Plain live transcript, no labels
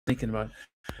thinking about it.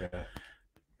 Yeah.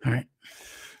 All right.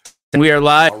 We are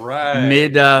live. All right.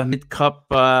 Mid cup,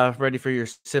 ready for your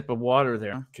sip of water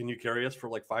there. Can you carry us for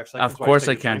like 5 seconds? Of course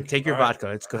I can. Take your vodka.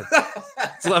 It's good.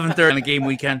 It's 11:30 on a game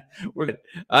weekend. We're good.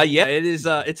 Yeah, it is.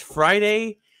 It's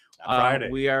Friday.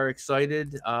 We are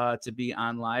excited to be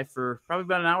on live for probably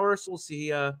about an hour. So we'll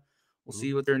see. We'll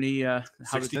see what their knee.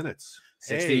 60 minutes.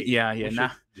 60. Hey,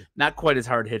 yeah. Not quite as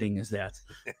hard hitting as that.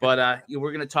 But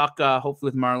we're gonna talk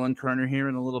hopefully with Marlon Kerner here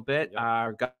in a little bit.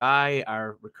 Our guy,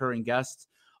 our recurring guest,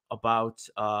 about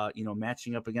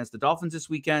matching up against the Dolphins this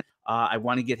weekend. I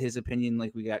want to get his opinion,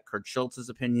 like we got Kurt Schultz's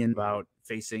opinion about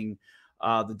facing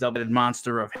the double-headed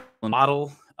monster of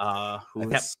Waddle, who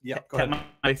kept my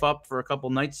life up for a couple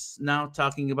nights now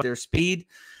talking about their speed.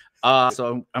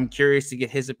 So I'm curious to get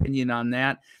his opinion on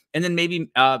that. And then maybe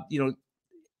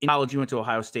in college you went to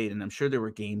Ohio State, and I'm sure there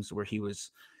were games where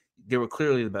they were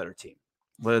clearly the better team,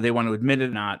 whether they want to admit it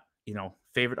or not.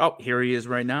 Favorite. Oh, here he is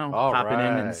right now, popping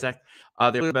in a sec.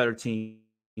 They're a better team,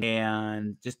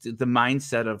 and just the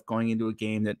mindset of going into a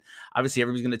game that obviously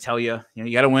everybody's going to tell you,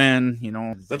 you got to win.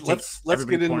 Let's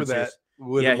get into that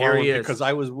with Marlon, because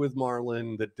I was with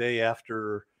Marlon the day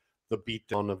after the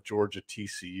beatdown of Georgia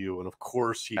TCU, and of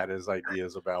course he had his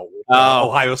ideas about what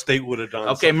Ohio State would have done.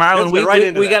 Okay, Marlon,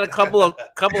 we got a couple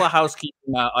of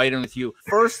housekeeping items with you.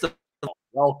 First of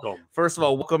all,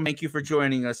 welcome. Thank you for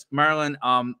joining us,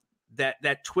 Marlon.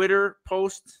 That Twitter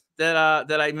post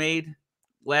that I made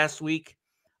last week,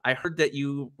 I heard that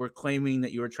you were claiming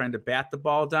that you were trying to bat the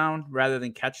ball down rather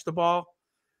than catch the ball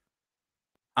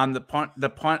on the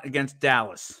punt against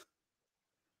Dallas.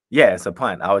 Yeah, it's a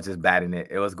punt. I was just batting it.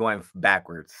 It was going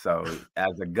backwards. So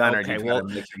as a gunner,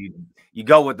 you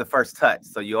go with the first touch.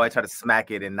 So you always try to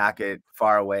smack it and knock it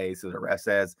far away. So the ref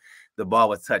says the ball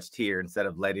was touched here instead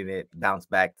of letting it bounce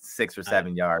back 6 or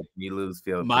 7 yards. You lose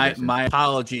field position. My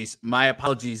apologies. My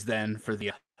apologies then for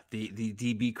the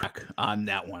DB crack on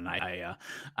that one.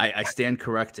 I stand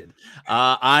corrected.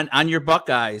 On your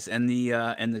Buckeyes and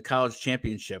the college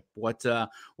championship. What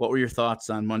were your thoughts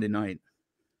on Monday night?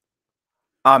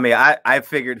 I mean, I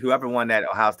figured whoever won that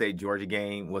Ohio State Georgia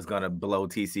game was going to blow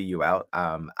TCU out.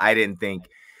 I didn't think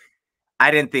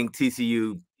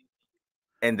TCU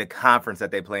in the conference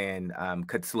that they play in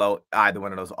could slow either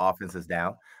one of those offenses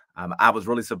down. I was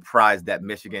really surprised that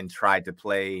Michigan tried to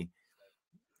play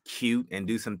cute and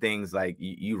do some things like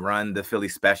you run the Philly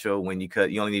special when you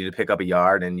only needed to pick up a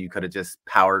yard, and you could have just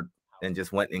powered and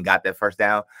just went and got that first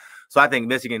down. So I think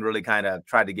Michigan really kind of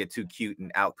tried to get too cute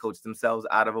and outcoached themselves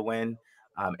out of a win.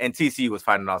 And TCU was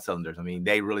firing all cylinders. I mean,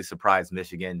 they really surprised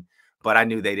Michigan, but I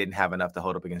knew they didn't have enough to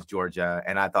hold up against Georgia.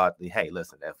 And I thought, hey,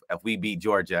 listen, if we beat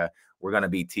Georgia, we're going to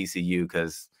beat TCU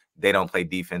because they don't play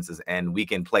defenses, and we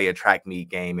can play a track meet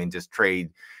game and just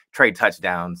trade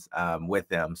touchdowns with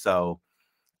them. So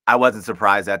I wasn't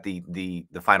surprised at the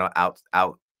final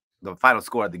the final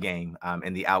score of the game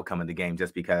and the outcome of the game,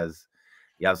 just because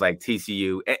I was like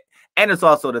TCU. And it's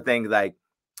also the thing, like,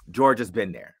 Georgia's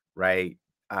been there, right?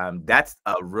 That's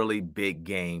a really big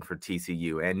game for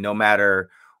TCU. And no matter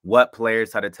what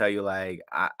players try to tell you, like,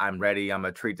 I'm ready, I'm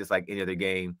going to treat this like any other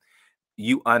game,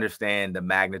 you understand the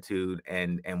magnitude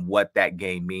and what that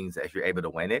game means if you're able to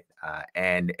win it.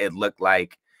 And it looked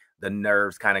like the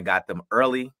nerves kind of got them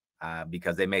early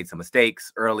because they made some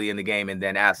mistakes early in the game. And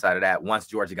then outside of that, once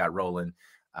Georgia got rolling,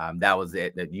 that was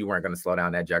it, that you weren't going to slow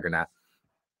down that juggernaut.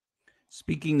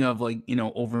 Speaking of, like,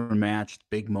 overmatched,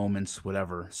 big moments,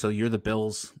 whatever. So you're the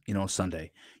Bills,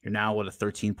 Sunday. You're now a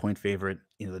 13-point favorite.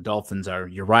 The Dolphins are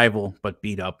your rival, but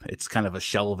beat up. It's kind of a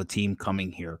shell of a team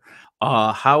coming here.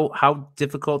 How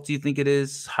difficult do you think it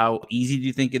is? How easy do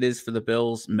you think it is for the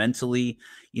Bills mentally,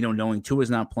 knowing Tua's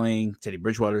not playing, Teddy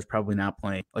Bridgewater is probably not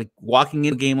playing, like walking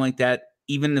in a game like that,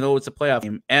 even though it's a playoff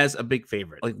game, as a big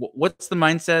favorite? Like, what's the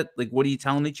mindset? Like, what are you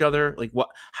telling each other? Like,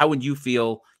 how would you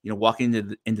feel,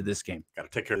 walking into this game? Got to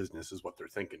take care of business is what they're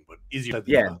thinking, but easier.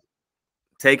 Yeah.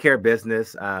 Take care of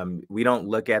business. We don't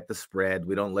look at the spread.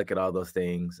 We don't look at all those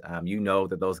things.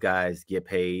 That those guys get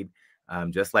paid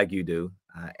just like you do,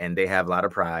 and they have a lot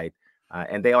of pride,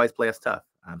 and they always play us tough.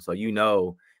 So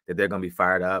that they're going to be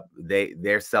fired up.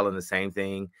 They're selling the same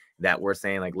thing that we're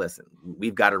saying. Like, listen,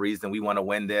 we've got a reason we want to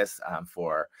win this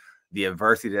for the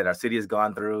adversity that our city has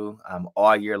gone through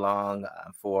all year long,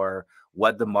 for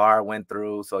what DeMar went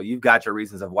through. So you've got your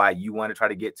reasons of why you want to try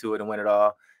to get to it and win it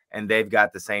all. And they've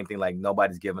got the same thing, like,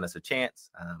 nobody's giving us a chance.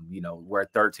 We're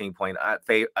 13-point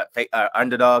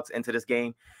underdogs into this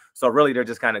game. So really, they're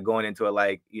just kind of going into it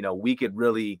like, we could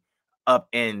really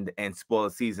upend and spoil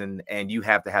the season, and you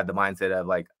have to have the mindset of,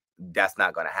 like, that's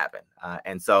not going to happen.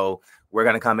 And so we're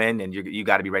going to come in, and you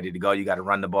got to be ready to go. You got to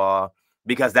run the ball.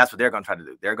 because that's what they're going to try to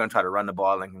do. They're going to try to run the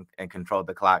ball and control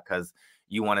the clock because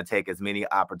you want to take as many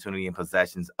opportunity and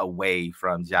possessions away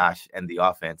from Josh and the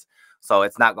offense. So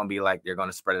it's not going to be like they're going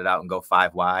to spread it out and go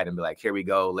 5 wide and be like, here we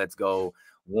go, let's go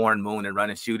Warren Moon and run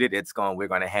and shoot it. We're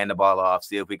going to hand the ball off,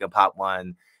 see if we can pop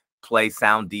one, play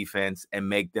sound defense, and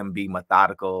make them be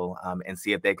methodical, and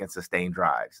see if they can sustain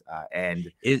drives, and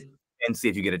see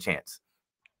if you get a chance.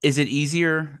 Is it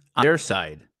easier on their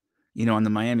side? You know, on the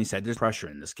Miami side, there's pressure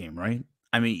in this game, right?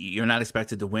 I mean, you're not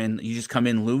expected to win. You just come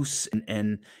in loose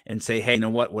and say, hey, you know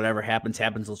what? Whatever happens.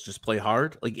 Let's just play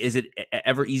hard. Like, is it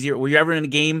ever easier? Were you ever in a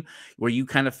game where you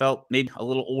kind of felt maybe a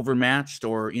little overmatched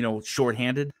or, you know,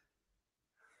 shorthanded?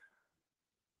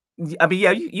 I mean,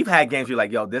 yeah, you've had games where you're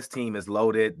like, yo, this team is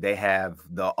loaded. They have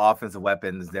the offensive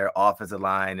weapons. Their offensive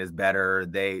line is better.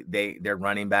 They're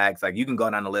running backs. Like, you can go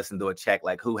down the list and do a check,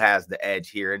 like, who has the edge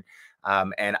here.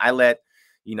 And I let,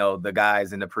 you know, the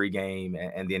guys in the pregame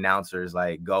and the announcers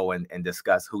like go and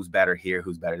discuss who's better here,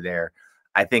 who's better there.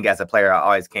 I think as a player, I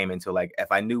always came into like,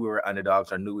 if I knew we were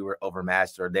underdogs or knew we were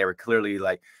overmatched or they were clearly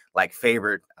like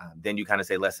favored, then you kind of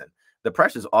say, listen, the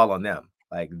pressure's all on them.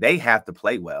 Like, they have to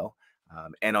play well.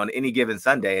 And on any given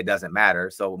Sunday, it doesn't matter.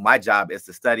 So my job is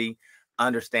to study,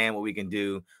 understand what we can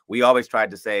do. We always tried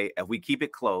to say, if we keep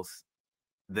it close,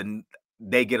 then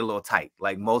they get a little tight.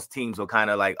 Like, most teams will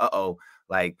kind of like,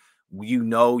 like, you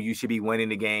know, you should be winning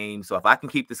the game. So if I can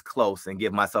keep this close and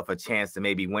give myself a chance to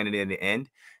maybe win it in the end,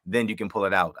 then you can pull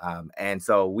it out. And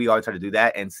so we always try to do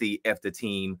that and see if the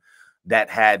team that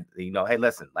had, you know, hey,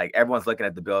 listen, like, everyone's looking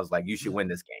at the Bills like, you should win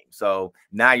this game. So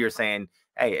now you're saying,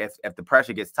 hey, if the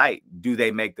pressure gets tight, do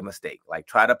they make the mistake? Like,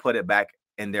 try to put it back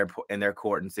in their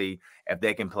court and see if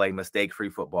they can play mistake-free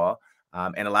football.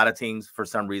 And a lot of teams, for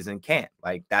some reason, can't.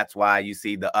 Like, that's why you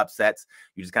see the upsets.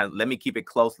 You just kind of, let me keep it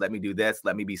close. Let me do this.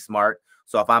 Let me be smart.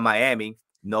 So if I'm Miami,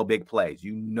 no big plays.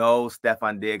 You know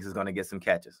Stephon Diggs is going to get some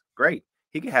catches. Great.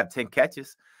 He can have 10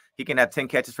 catches. He can have 10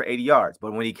 catches for 80 yards.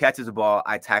 But when he catches the ball,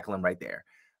 I tackle him right there.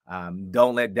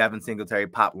 Don't let Devin Singletary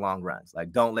pop long runs.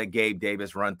 Like, don't let Gabe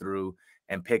Davis run through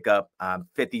and pick up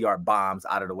 50-yard bombs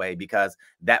out of the way, because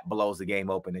that blows the game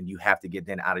open and you have to get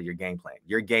then out of your game plan.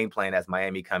 Your game plan as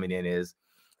Miami coming in is,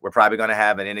 we're probably going to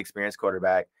have an inexperienced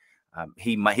quarterback.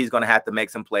 He's going to have to make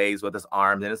some plays with his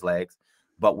arms and his legs,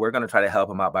 but we're going to try to help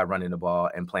him out by running the ball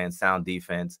and playing sound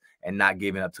defense and not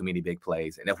giving up too many big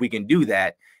plays. And if we can do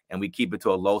that and we keep it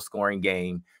to a low-scoring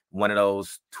game, one of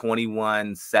those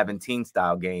 21-17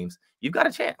 style games, you've got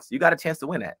a chance. You got a chance to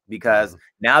win that, because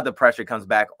now the pressure comes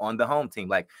back on the home team.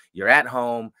 Like, you're at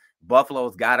home.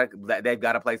 Buffalo's they've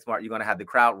got to play smart. You're going to have the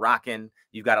crowd rocking.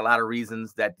 You've got a lot of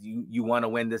reasons that you want to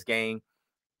win this game,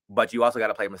 but you also got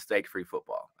to play mistake-free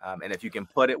football. And if you can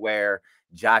put it where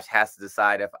Josh has to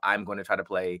decide if I'm going to try to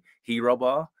play hero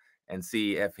ball and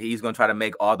see if he's going to try to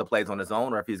make all the plays on his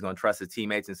own, or if he's going to trust his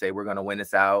teammates and say, we're going to win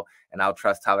this out, and I'll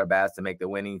trust Tyler Bass to make the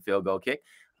winning field goal kick,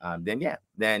 then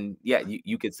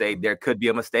you could say there could be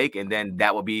a mistake, and then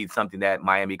that will be something that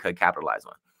Miami could capitalize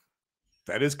on.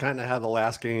 That is kind of how the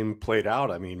last game played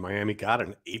out. I mean, Miami got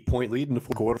an 8-point lead in the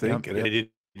fourth quarter, I think, and it did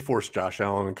force Josh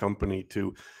Allen and company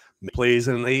to make plays,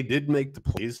 and they did make the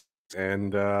plays,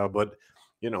 and but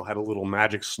you know, had a little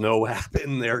magic snow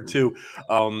happen there too.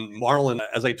 Marlon,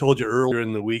 as I told you earlier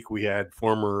in the week, we had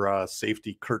former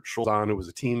safety Kurt Schultz on, who was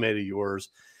a teammate of yours.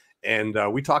 And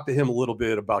we talked to him a little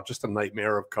bit about just a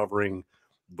nightmare of covering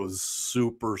those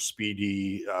super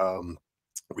speedy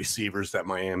receivers that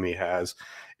Miami has.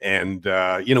 And,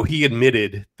 you know, he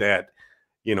admitted that,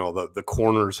 you know, the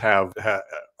corners are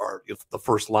the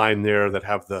first line there that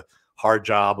have the hard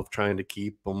job of trying to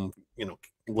keep them, you know,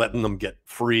 letting them get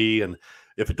free. And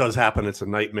if it does happen, it's a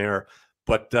nightmare.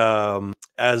 But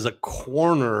as a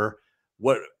corner,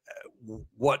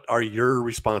 what are your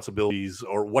responsibilities,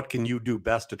 or what can you do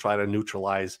best to try to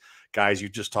neutralize guys? You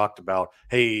just talked about,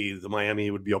 hey, the Miami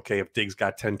would be okay if Diggs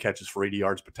got 10 catches for 80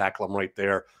 yards, but tackle him right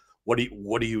there. What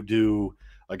do you do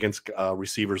against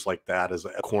receivers like that as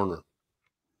a corner?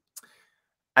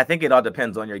 I think it all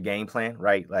depends on your game plan,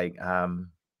 right? Like,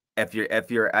 if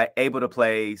you're able to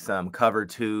play some cover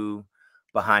 2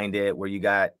 behind it, where you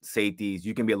got safeties,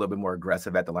 you can be a little bit more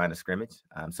aggressive at the line of scrimmage.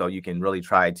 So you can really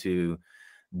try to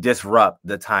disrupt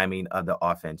the timing of the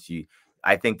offense.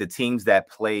 I think the teams that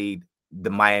played the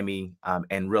Miami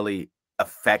and really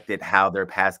affected how their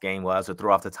pass game was, or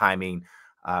threw off the timing.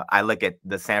 I look at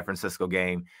the San Francisco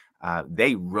game.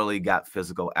 They really got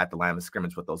physical at the line of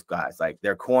scrimmage with those guys. Like,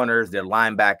 their corners, their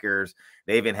linebackers,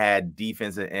 they even had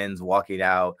defensive ends walking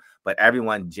out, but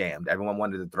everyone jammed. Everyone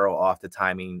wanted to throw off the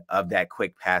timing of that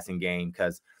quick passing game,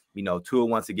 because, you know, Tua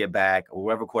wants to get back, or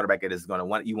whoever quarterback it is going to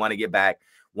want, you want to get back.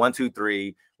 1, 2,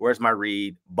 3, where's my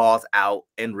read, balls out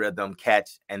in rhythm,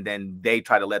 catch, and then they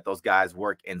try to let those guys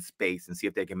work in space and see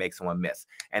if they can make someone miss.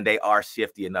 And they are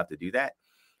shifty enough to do that.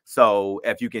 So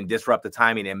if you can disrupt the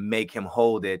timing and make him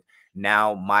hold it,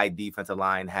 now my defensive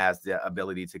line has the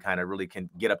ability to kind of really can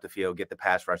get up the field, get the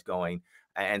pass rush going.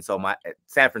 And so my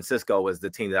San Francisco was the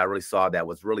team that I really saw that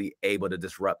was really able to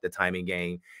disrupt the timing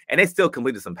game. And they still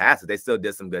completed some passes. They still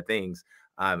did some good things.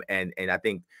 And I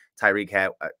think Tyreek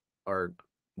had, or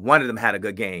one of them had a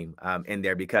good game in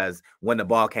there, because when the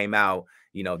ball came out,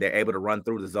 you know, they're able to run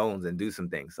through the zones and do some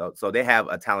things. So they have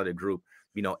a talented group.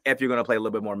 You know, if you're going to play a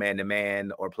little bit more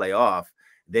man-to-man or play off,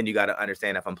 then you got to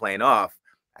understand, if I'm playing off,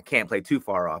 I can't play too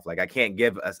far off. Like, I can't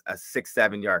give a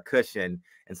 6-7 yard cushion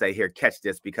and say, here, catch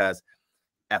this, because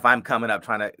if I'm coming up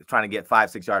trying to get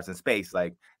 5-6 yards in space,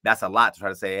 like, that's a lot to try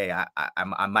to say, hey,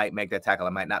 I might make that tackle,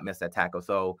 I might not miss that tackle.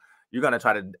 So you're going to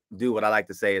try to do what I like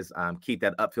to say is keep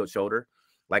that upfield shoulder.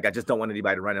 Like, I just don't want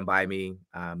anybody running by me.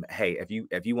 Hey,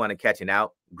 if you want to catch an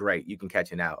out, great, you can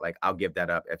catch an out. Like, I'll give that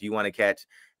up. If you want to catch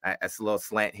a little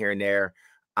slant here and there,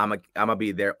 I'm gonna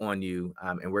be there on you,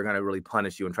 and we're gonna really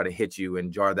punish you and try to hit you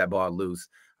and jar that ball loose.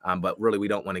 But really, we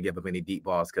don't want to give up any deep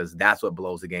balls, because that's what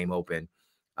blows the game open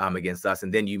against us.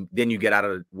 And then you get out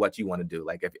of what you want to do.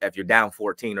 Like, if you're down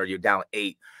 14 or you're down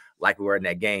 8, like we were in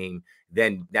that game,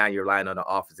 then now you're relying on the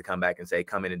offense to come back and say,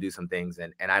 come in and do some things.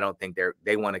 And I don't think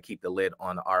they want to keep the lid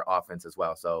on our offense as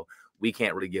well. So we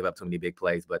can't really give up too many big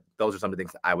plays. But those are some of the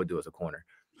things that I would do as a corner.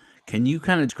 Can you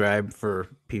kind of describe for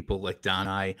people like Don and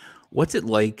I, what's it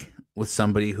like with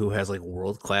somebody who has like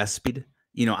world-class speed?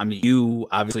 You know, I mean, you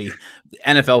obviously,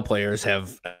 NFL players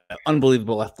have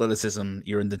unbelievable athleticism.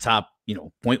 You're in the top,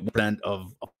 0.1%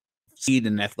 of speed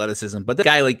and athleticism. But the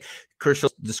guy like Kershaw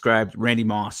described, Randy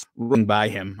Moss, running by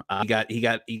him, he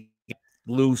got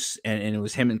loose, and it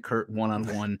was him and Kurt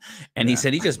one-on-one, and he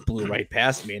said he just blew right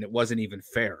past me, and it wasn't even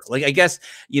fair. Like, I guess,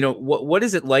 what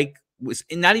is it like? Was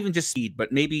not even just speed,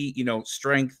 but maybe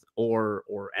strength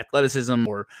or athleticism,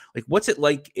 or like, what's it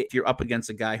like if you're up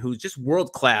against a guy who's just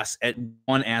world class at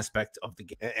one aspect of the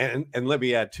game? And let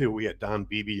me add too, we had Don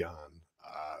Beebe on,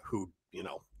 who he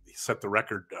set the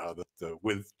record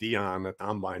with Dion at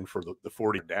Combine for the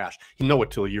 40 dash. He didn't know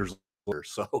it till years later,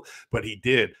 so but he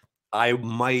did. I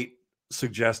might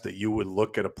suggest that you would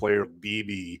look at a player like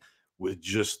Beebe with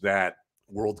just that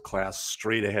world class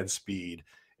straight ahead speed.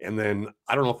 And then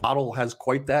I don't know if Otto has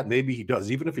quite that. Maybe he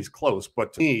does, even if he's close.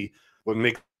 But to me, what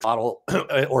makes Otto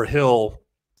or Hill,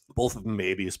 both of them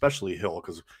maybe, especially Hill,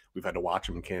 because we've had to watch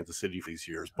him in Kansas City for these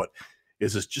years, but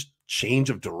is this just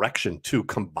change of direction too,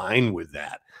 combined with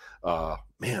that?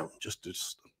 Man, just a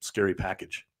scary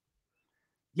package.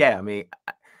 Yeah, I mean,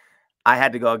 I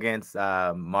had to go against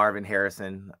Marvin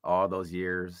Harrison all those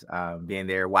years, being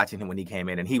there, watching him when he came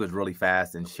in, and he was really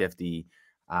fast and shifty.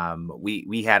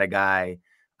 We had a guy,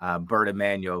 Bert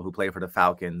Emanuel, who played for the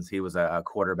Falcons. He was a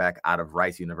quarterback out of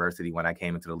Rice University when I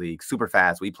came into the league. Super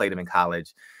fast. We played him in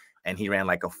college, and he ran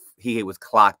he was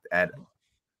clocked at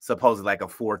supposedly like a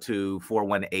 4.2,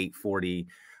 4.18, 40.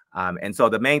 And so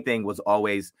the main thing was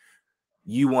always,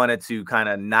 you wanted to kind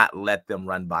of not let them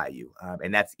run by you.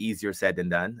 And that's easier said than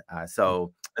done.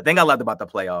 So the thing I loved about the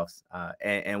playoffs,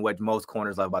 and what most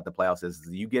corners love about the playoffs, is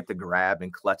you get to grab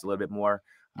and clutch a little bit more.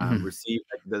 Receive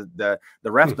the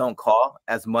refs don't call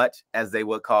as much as they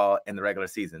would call in the regular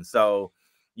season. So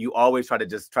you always try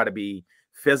to be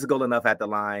physical enough at the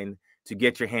line to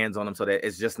get your hands on them, so that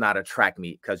it's just not a track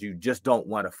meet, because you just don't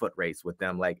want a foot race with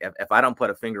them. Like, if I don't put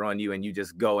a finger on you and you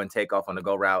just go and take off on the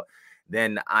go route,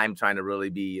 then I'm trying to really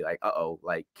be like,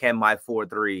 like, can my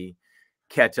 4.3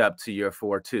 catch up to your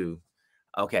 4.2?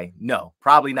 Okay, no,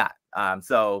 probably not.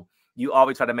 So you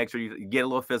always try to make sure you get a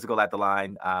little physical at the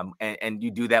line, and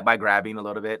you do that by grabbing a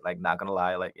little bit. Like, not gonna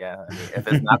lie, like, yeah, I mean, if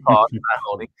it's not called, it's not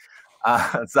holding.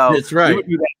 So that's right. We would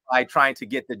do that by trying to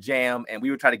get the jam, and we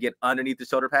would try to get underneath the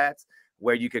shoulder pads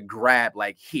where you could grab,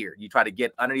 like here. You try to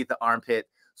get underneath the armpit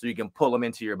so you can pull them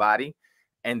into your body,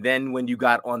 and then when you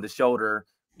got on the shoulder,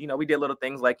 we did little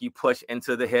things like you push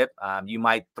into the hip. You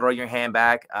might throw your hand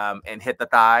back and hit the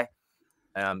thigh.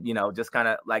 Just kind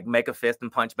of like make a fist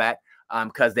and punch back.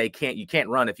 Because you can't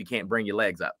run if you can't bring your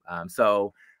legs up.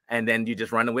 And then you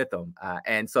just run with them.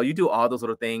 And so you do all those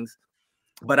little things.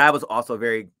 But I was also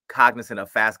very cognizant of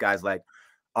fast guys, like,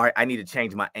 all right, I need to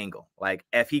change my angle. Like,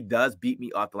 if he does beat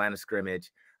me off the line of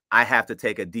scrimmage, I have to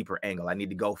take a deeper angle. I need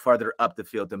to go further up the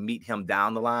field to meet him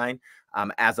down the line,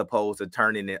 as opposed to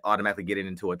turning and automatically getting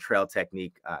into a trail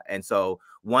technique. And so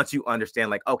once you understand,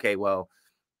 like, okay, well,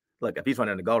 look, if he's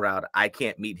running the go route, I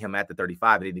can't meet him at the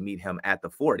 35. I need to meet him at the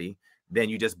 40. then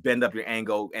you just bend up your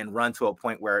angle and run to a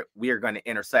point where we are going to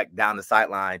intersect down the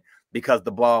sideline, because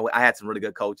the ball, I had some really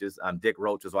good coaches. Dick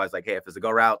Roach was always like, hey, if it's a go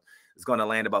route, it's going to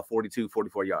land about 42,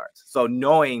 44 yards. So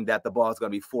knowing that the ball is going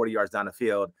to be 40 yards down the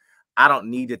field, I don't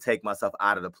need to take myself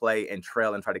out of the play and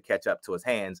trail and try to catch up to his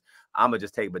hands. I'm going to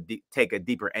just take a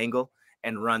deeper angle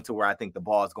and run to where I think the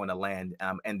ball is going to land,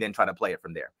 and then try to play it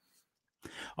from there.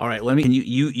 All right,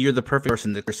 you're the perfect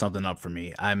person to clear something up for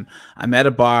me. I'm at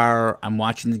a bar, I'm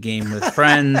watching the game with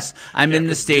friends, I'm in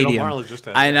the stadium,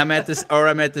 and I'm at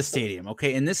the stadium.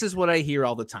 Okay, and this is what I hear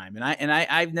all the time, and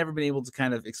I've never been able to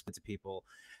kind of explain to people,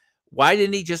 why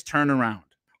didn't he just turn around?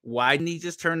 Why didn't he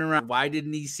just turn around? Why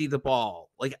didn't he see the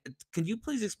ball? Like, can you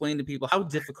please explain to people how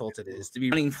difficult it is to be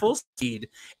running full speed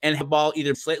and have the ball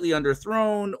either slightly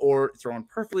underthrown or thrown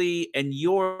perfectly, and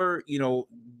you're,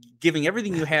 giving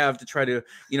everything you have to try to,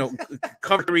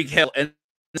 cover Tyreek Hill, and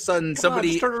all of a sudden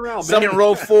somebody in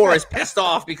row 4 is pissed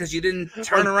off because you didn't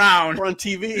turn around. We're on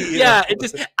TV. Yeah,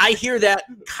 I hear that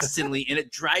constantly, and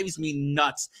it drives me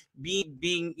nuts.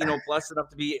 Being blessed enough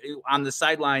to be on the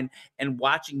sideline and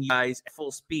watching you guys at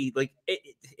full speed, like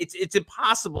it's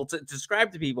impossible to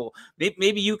describe to people.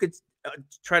 Maybe you could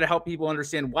try to help people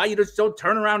understand why you just don't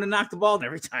turn around and knock the ball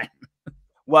every time.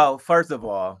 Well, first of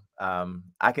all,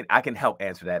 I can help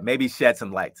answer that. Maybe shed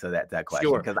some light to that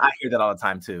question, because I hear that all the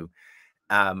time too.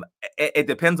 It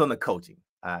depends on the coaching,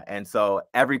 and so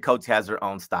every coach has their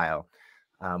own style.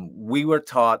 We were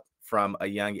taught from a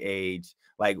young age,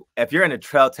 like, if you're in a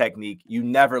trail technique, you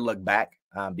never look back,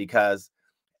 because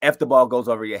if the ball goes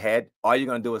over your head, all you're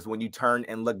going to do is when you turn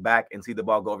and look back and see the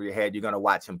ball go over your head, you're going to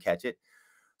watch him catch it.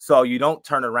 So you don't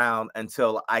turn around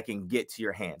until I can get to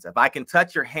your hands. If I can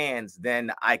touch your hands,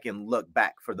 then I can look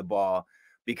back for the ball,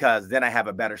 because then I have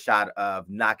a better shot of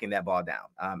knocking that ball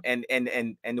down. And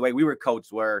the way we were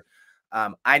coached were,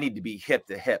 I need to be hip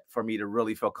to hip for me to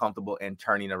really feel comfortable in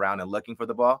turning around and looking for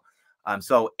the ball.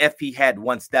 So if he had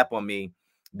one step on me,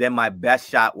 then my best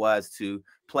shot was to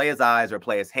play his eyes or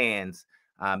play his hands.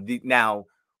 Now,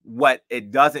 what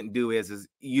it doesn't do is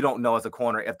you don't know as a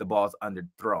corner if the ball's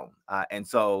underthrown. And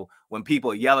so when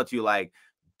people yell at you like,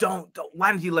 don't,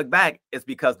 why didn't you look back? It's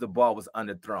because the ball was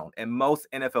underthrown. And most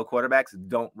NFL quarterbacks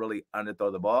don't really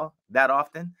underthrow the ball that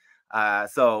often.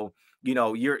 So,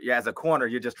 you're as a corner,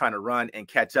 you're just trying to run and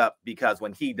catch up, because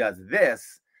when he does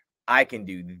this, I can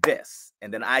do this,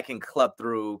 and then I can club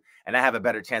through, and I have a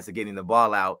better chance of getting the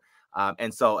ball out.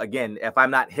 And so again, if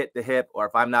I'm not hip to hip, or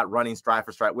if I'm not running stride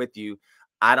for stride with you,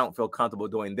 I don't feel comfortable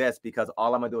doing this, because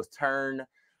all I'm going to do is turn,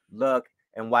 look,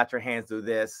 and watch your hands do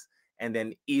this. And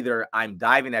then either I'm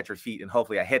diving at your feet and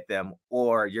hopefully I hit them,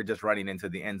 or you're just running into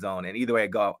the end zone. And either way I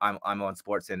go, I'm on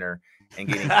SportsCenter and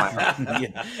getting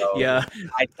yeah.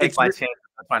 I take my chance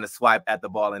of trying to swipe at the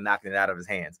ball and knocking it out of his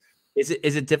hands. Is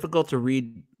it difficult to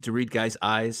read guys'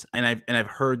 eyes? And I've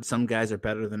heard some guys are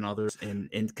better than others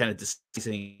in kind of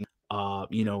discussing,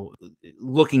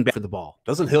 looking back for the ball.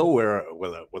 Doesn't Hill wear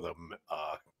with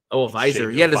a visor?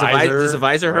 Yeah, does a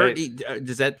visor hurt?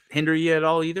 Does that hinder you at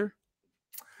all either?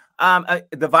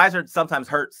 The visor sometimes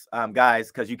hurts guys,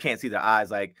 because you can't see their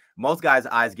eyes. Like, most guys'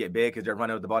 eyes get big because they're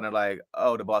running with the ball and they're like,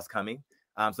 oh, the ball's coming.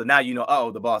 So now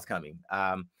oh, the ball's coming.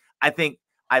 I think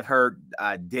I've heard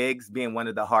Diggs being one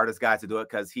of the hardest guys to do it,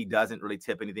 because he doesn't really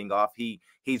tip anything off.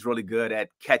 He's really good at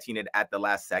catching it at the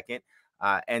last second.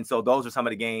 And so those are some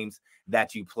of the games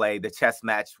that you play, the chess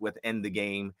match within the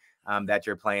game that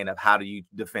you're playing, of how do you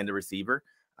defend a receiver.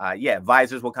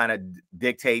 Visors will kind of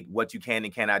dictate what you can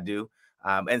and cannot do.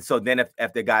 And so then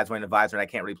if the guy's wearing a visor and I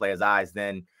can't really play his eyes,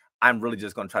 then I'm really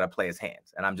just going to try to play his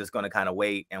hands. And I'm just going to kind of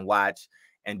wait and watch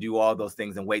and do all those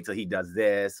things and wait till he does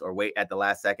this, or wait at the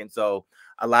last second. So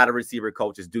a lot of receiver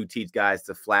coaches do teach guys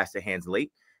to flash their hands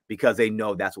late, because they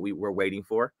know that's what we're waiting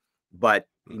for. But,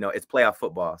 it's playoff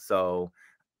football. So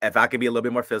if I can be a little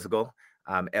bit more physical,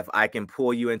 if I can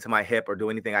pull you into my hip or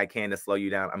do anything I can to slow you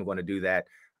down, I'm going to do that.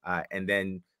 And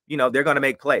then, they're going to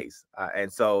make plays.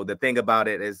 And so the thing about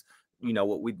it is,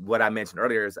 what I mentioned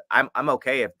earlier is I'm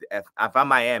okay if I'm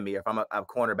Miami, if I'm a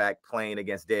cornerback playing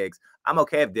against Diggs, I'm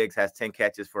okay if Diggs has 10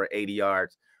 catches for 80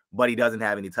 yards, but he doesn't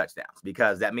have any touchdowns,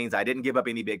 because that means I didn't give up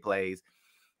any big plays.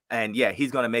 And he's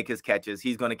going to make his catches.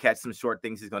 He's going to catch some short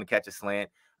things. He's going to catch a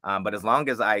slant. But as long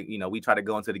as we try to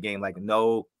go into the game like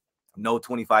no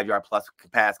 25-yard plus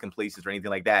pass completions or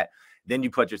anything like that, then you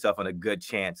put yourself on a good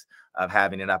chance of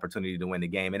having an opportunity to win the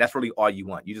game. And that's really all you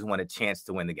want. You just want a chance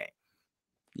to win the game.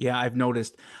 Yeah, I've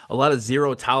noticed a lot of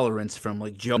zero tolerance from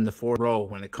like Joe in the 4th row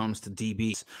when it comes to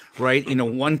DBs, right?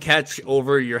 One catch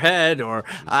over your head, or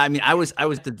I was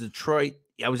at Detroit.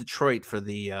 I was at Detroit for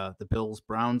the Bills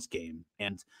Browns game,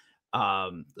 and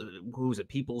who was it?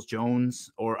 Peoples Jones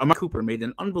or Amari Cooper made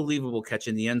an unbelievable catch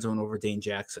in the end zone over Dane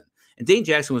Jackson. And Dane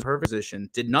Jackson was in her position,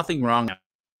 did nothing wrong.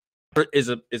 Is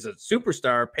a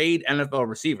superstar, paid NFL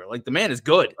receiver. Like, the man is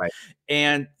good. Right.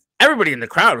 And everybody in the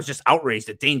crowd was just outraged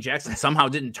that Dane Jackson somehow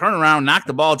didn't turn around, knock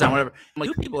the ball down, whatever. I'm like,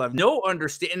 you people have no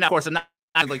understanding. Of course, I'm not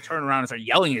like turn around and start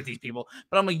yelling at these people,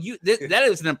 but I'm like, that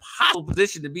is an impossible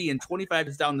position to be in 25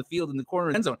 yards down the field in the corner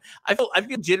of the end zone. I feel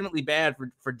legitimately bad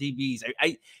for DBs.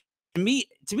 To me,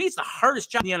 it's the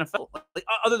hardest job in the NFL, like,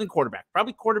 other than quarterback,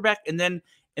 probably quarterback, and then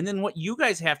what you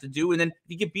guys have to do. And then if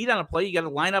you get beat on a play, you got to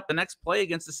line up the next play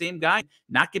against the same guy,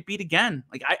 not get beat again.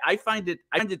 Like, I find it,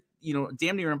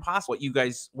 damn near impossible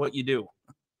what you do.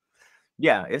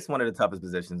 Yeah, it's one of the toughest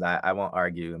positions. I won't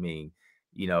argue. I mean,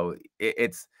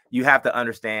 it's you have to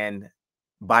understand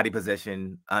body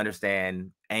position,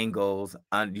 understand angles.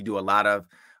 You do a lot of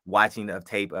watching of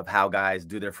tape of how guys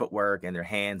do their footwork and their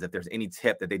hands. If there's any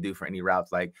tip that they do for any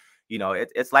routes, like,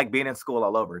 it's like being in school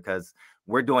all over, because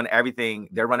we're doing everything.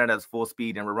 They're running at full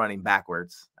speed and we're running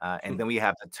backwards. And then we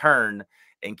have to turn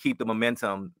and keep the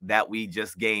momentum that we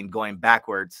just gained going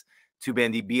backwards to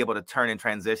be able to turn and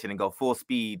transition and go full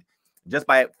speed just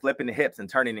by flipping the hips and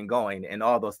turning and going and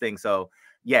all those things. So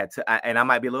yeah, and I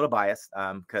might be a little biased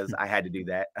because I had to do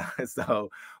that.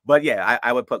 But yeah,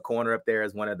 I would put corner up there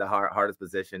as one of the hardest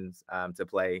positions to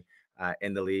play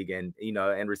in the league. And,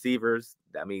 and receivers,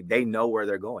 I mean, they know where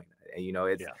they're going.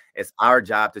 And, it's our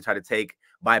job to try to take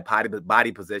by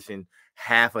body position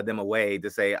half of them away, to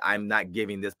say, I'm not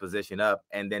giving this position up,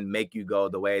 and then make you go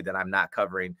the way that I'm not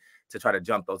covering, to try to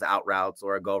jump those out routes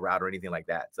or a go route or anything like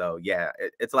that. So yeah,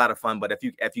 it's a lot of fun. But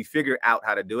if you figure out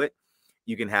how to do it,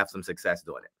 you can have some success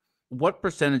doing it. What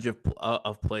percentage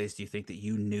of plays do you think that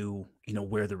you knew,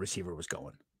 where the receiver was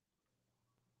going?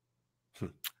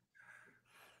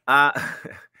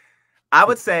 I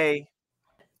would say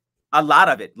a lot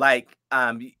of it. Like,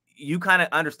 you kind of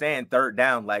understand third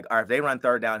down, like, or if they run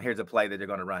third down, here's a play that they're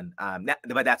going to run.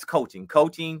 But that's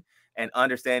coaching and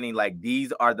understanding, like,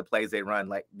 these are the plays they run.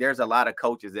 Like, there's a lot of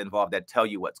coaches involved that tell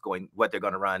you what they're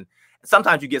going to run.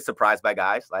 Sometimes you get surprised by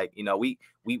guys. Like, we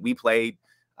played.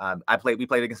 We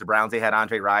played against the Browns. They had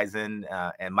Andre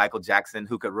Rison and Michael Jackson,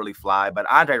 who could really fly. But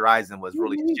Andre Rison was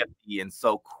really shifty and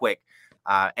so quick.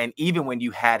 And even when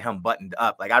you had him buttoned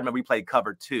up, like, I remember we played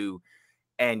cover 2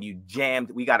 and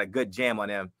we got a good jam on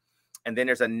him. And then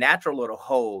there's a natural little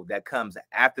hole that comes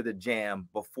after the jam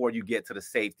before you get to the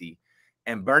safety.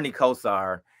 And Bernie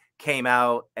Kosar came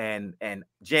out and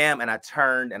jam, and I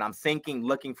turned, and I'm sinking,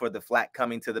 looking for the flat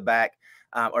coming to the back,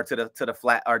 or to the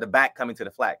flat, or the back coming to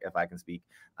the flat, if I can speak.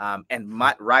 And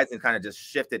my Rison kind of just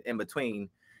shifted in between,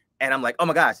 and I'm like, oh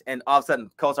my gosh! And all of a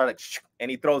sudden, Kosar, like, and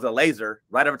he throws a laser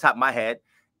right over top of my head,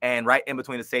 and right in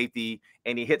between the safety,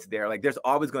 and he hits there. Like, there's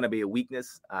always going to be a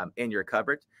weakness in your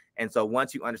coverage, and so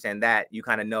once you understand that, you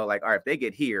kind of know, like, all right, if they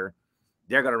get here,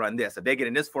 they're going to run this. If they get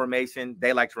in this formation,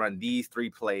 they like to run these 3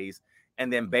 plays.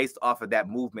 And then based off of that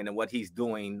movement and what he's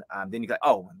doing, then you go,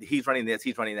 oh, he's running this,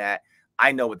 he's running that.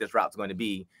 I know what this route's going to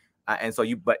be.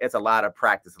 But it's a lot of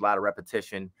practice, a lot of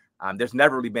repetition. There's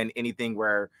never really been anything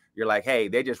where you're like, hey,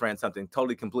 they just ran something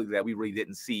totally completely that we really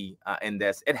didn't see in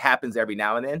this. It happens every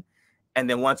now and then. And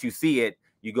then once you see it,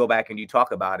 you go back and you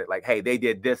talk about it like, hey, they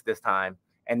did this time.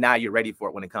 And now you're ready for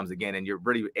it when it comes again, and you're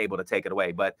really able to take it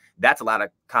away. But that's a lot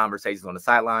of conversations on the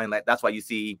sideline. Like, that's why you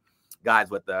see guys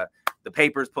with the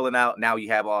papers pulling out. Now you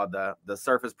have all the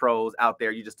Surface Pros out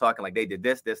there. You're just talking like, they did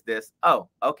this. Oh,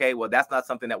 okay. Well, that's not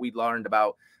something that we learned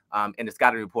about in the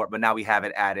scouting report, but now we have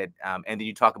it added. And then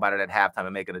you talk about it at halftime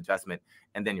and make an adjustment,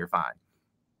 and then you're fine.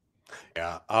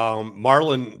 Yeah.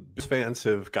 Marlon fans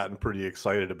have gotten pretty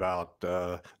excited about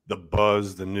the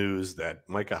buzz, the news that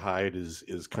Micah Hyde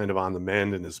is kind of on the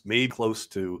mend and is made close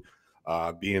to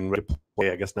being ready to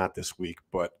play. I guess not this week,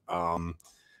 but on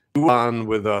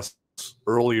with us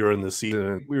earlier in the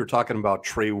season, we were talking about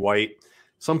Trey White.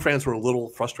 Some fans were a little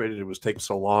frustrated it was taking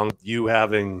so long. You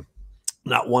having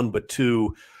not one but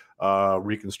 2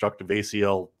 reconstructive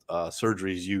ACL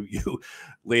surgeries, you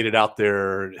laid it out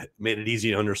there, made it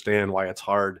easy to understand why it's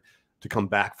hard to come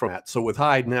back from that. So with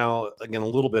Hyde now, again, a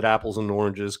little bit apples and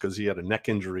oranges because he had a neck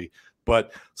injury.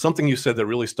 But something you said that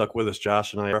really stuck with us,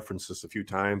 Josh, and I referenced this a few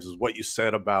times, is what you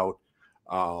said about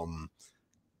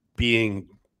being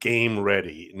game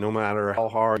ready. No matter how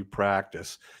hard you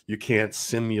practice, you can't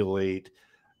simulate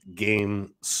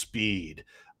game speed.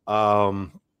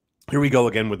 Here we go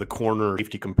again with the corner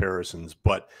safety comparisons,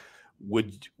 but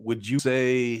would you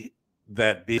say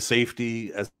that the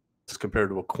safety as compared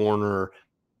to a corner,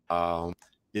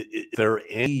 is there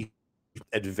any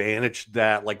advantage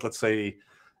that, like, let's say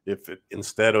if it,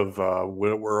 instead of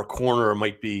where a corner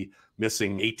might be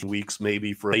missing 18 weeks,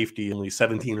 maybe for safety, only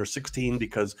 17 or 16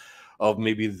 because of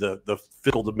maybe the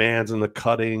physical demands and the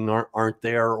cutting aren't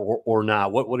there or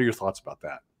not. What are your thoughts about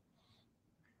that?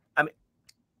 I mean,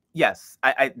 yes,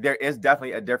 there is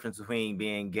definitely a difference between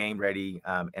being game ready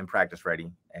and practice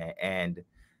ready. And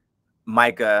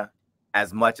Micah,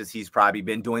 as much as he's probably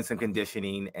been doing some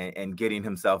conditioning and getting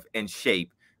himself in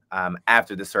shape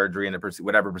after the surgery and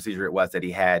whatever procedure it was that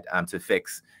he had to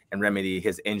fix and remedy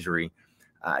his injury,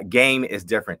 game is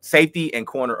different. Safety and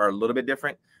corner are a little bit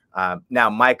different. Now,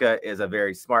 Micah is a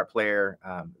very smart player,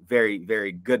 very,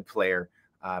 very good player.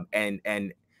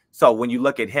 And so when you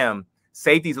look at him,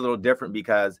 safety is a little different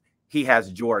because he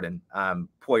has Jordan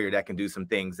Poyer that can do some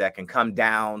things that can come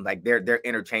down. Like they're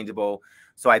interchangeable.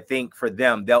 So I think for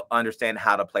them, they'll understand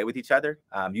how to play with each other.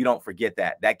 You don't forget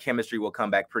that chemistry will come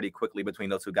back pretty quickly between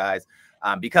those two guys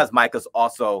because Micah's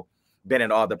also been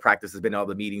in all the practices, been in all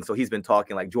the meetings. So he's been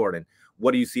talking like, Jordan,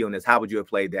 what do you see on this? How would you have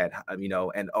played that?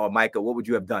 And Micah, what would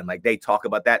you have done? Like they talk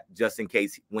about that just in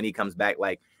case when he comes back,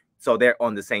 like, so they're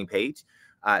on the same page.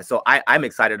 So I'm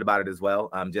excited about it as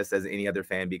well, just as any other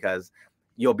fan, because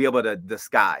you'll be able to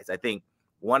disguise. I think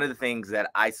one of the things that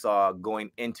I saw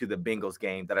going into the Bengals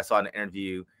game that I saw in an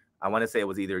interview, I want to say it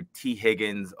was either T.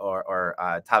 Higgins or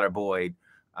Tyler Boyd,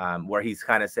 where he's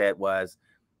kind of said was,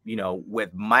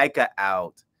 with Micah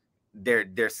out,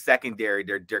 their secondary,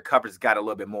 their coverage got a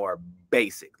little bit more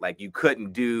basic. Like you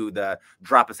couldn't do the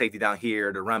drop a safety down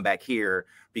here, the run back here,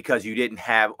 because you didn't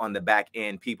have on the back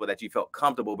end people that you felt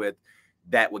comfortable with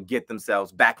that would get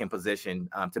themselves back in position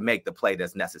to make the play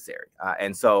that's necessary.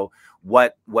 And so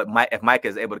if Micah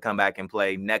is able to come back and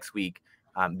play next week,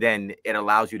 then it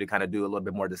allows you to kind of do a little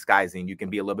bit more disguising. You can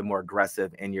be a little bit more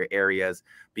aggressive in your areas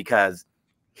because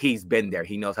he's been there.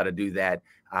 He knows how to do that.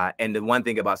 And the one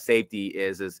thing about safety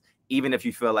is even if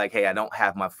you feel like, hey, I don't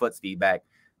have my foot speed back,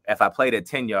 if I played at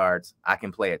 10 yards, I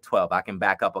can play at 12. I can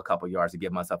back up a couple yards to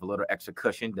give myself a little extra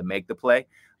cushion to make the play.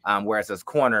 Whereas as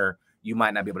corner, you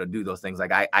might not be able to do those things.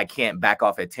 Like I can't back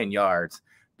off at 10 yards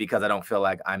because I don't feel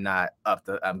like I'm not up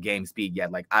to game speed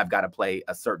yet. Like I've got to play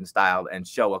a certain style and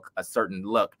show a certain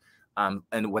look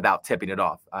and without tipping it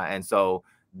off. And so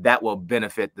that will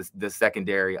benefit the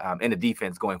secondary in the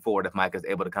defense going forward if Micah's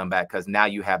able to come back, because now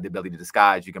you have the ability to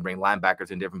disguise. You can bring linebackers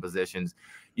in different positions.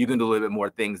 You can do a little bit more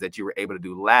things that you were able to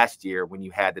do last year when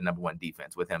you had the #1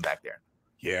 defense with him back there.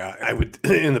 Yeah, I would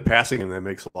in the passing, and that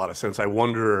makes a lot of sense. I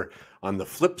wonder on the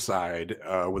flip side,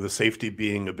 with the safety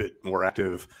being a bit more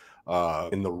active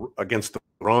against the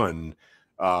run,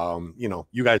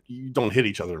 you guys, you don't hit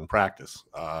each other in practice,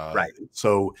 right?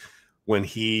 So when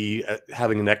he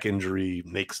having a neck injury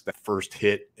makes that first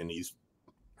hit and he's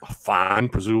fine,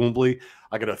 presumably,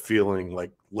 I got a feeling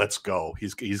like let's go.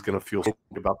 He's going to feel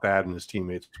about that, and his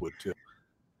teammates would too.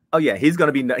 Oh yeah, he's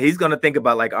going to think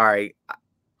about like, all right,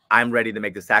 I'm ready to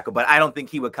make this tackle, but I don't think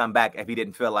he would come back if he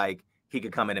didn't feel like he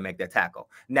could come in and make that tackle.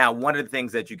 Now, one of the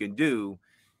things that you can do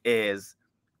is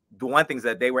the one things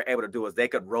that they were able to do is they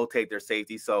could rotate their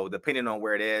safety. So depending on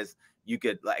where it is, you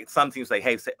could, like, some teams say,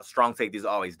 hey, strong safety is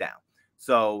always down.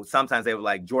 So sometimes they were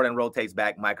like, Jordan rotates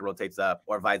back, Micah rotates up,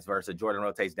 or vice versa. Jordan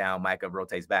rotates down, Micah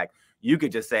rotates back. You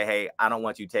could just say, hey, I don't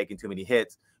want you taking too many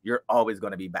hits. You're always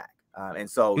going to be back. And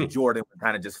so Jordan would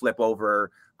kind of just flip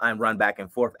over and run back and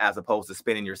forth as opposed to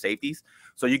spinning your safeties.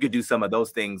 So you could do some of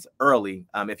those things early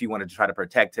if you wanted to try to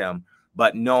protect him.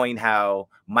 But knowing how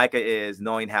Micah is,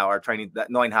 knowing how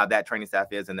that training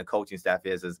staff is and the coaching staff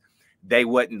is they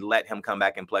wouldn't let him come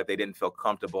back and play if they didn't feel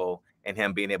comfortable in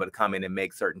him being able to come in and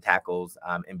make certain tackles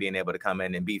and being able to come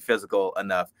in and be physical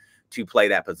enough to play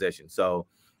that position. So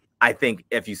I think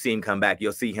if you see him come back,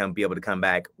 you'll see him be able to come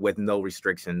back with no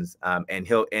restrictions. And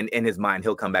he'll, in his mind,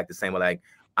 he'll come back the same way, like,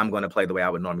 I'm going to play the way I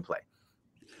would normally play.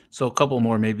 So a couple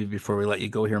more maybe before we let you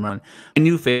go here, man. My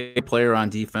new favorite player on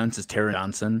defense is Terrence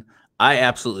Johnson. I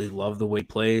absolutely love the way he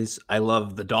plays. I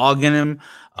love the dog in him.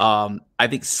 I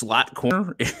think slot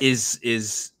corner is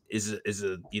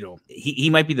a, he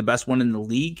might be the best one in the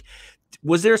league.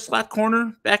 Was there a slot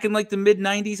corner back in like the mid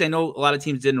 90s? I know a lot of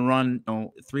teams didn't run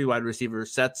 3 wide receiver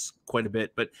sets quite a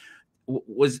bit, but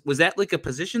was that like a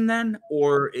position then,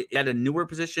 or at a newer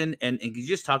position? And can you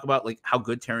just talk about like how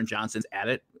good Terrence Johnson's at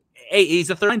it? Hey, he's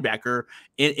a third linebacker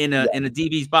in a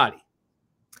DB's body.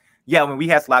 Yeah, when we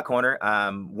had slot corner,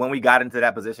 when we got into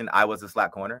that position, I was a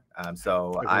slot corner.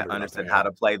 So I understood how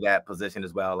to play that position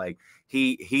as well. Like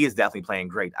he is definitely playing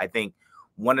great. I think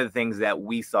one of the things that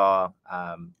we saw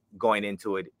going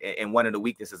into it, and one of the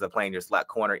weaknesses of playing your slot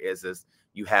corner is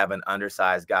you have an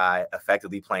undersized guy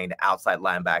effectively playing the outside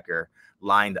linebacker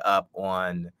lined up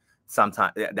on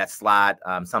sometimes that slot,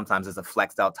 sometimes it's a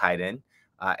flexed out tight end.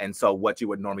 And so what you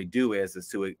would normally do is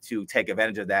to take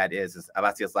advantage of that is if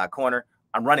I see a slot corner,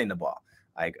 I'm running the ball.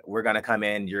 Like, we're going to come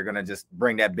in, you're going to just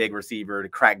bring that big receiver to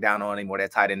crack down on him, or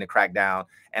that tight end to crack down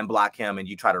and block him, and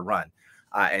you try to run.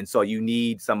 And so you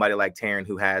need somebody like Terrence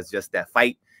who has just that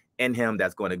fight in him,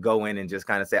 that's going to go in and just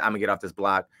kind of say, I'm going to get off this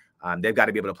block. They've got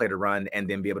to be able to play the run and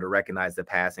then be able to recognize the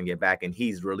pass and get back. And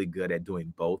he's really good at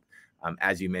doing both.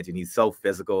 As you mentioned, he's so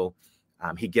physical.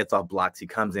 He gets off blocks. He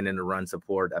comes in the run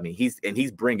support. I mean,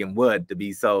 he's bringing wood to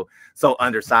be so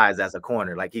undersized as a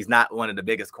corner. Like, he's not one of the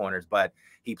biggest corners, but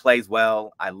he plays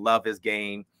well. I love his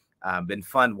game. Been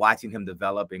fun watching him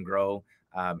develop and grow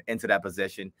into that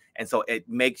position. And so it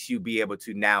makes you be able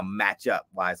to now match up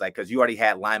wise, like, because you already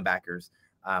had linebackers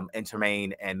and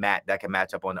Tremaine and Matt that can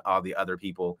match up on all the other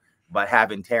people. But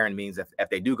having Terrence means if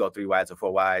they do go 3 wides or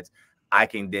 4 wides, I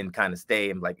can then kind of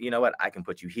stay and like, you know what, I can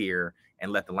put you here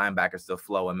and let the linebackers still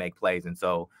flow and make plays. And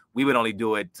so we would only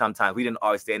do it sometimes. We didn't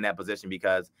always stay in that position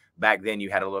because back then you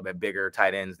had a little bit bigger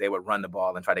tight ends. They would run the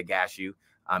ball and try to gash you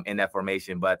in that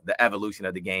formation. But the evolution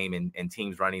of the game and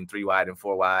teams running 3 wide and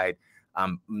 4 wide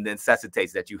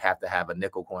necessitates that you have to have a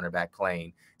nickel cornerback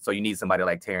playing. So you need somebody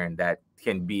like Terrence that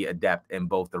can be adept in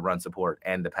both the run support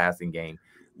and the passing game.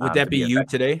 Would that be you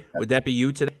today? Would that be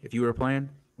you today if you were playing?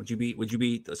 Would you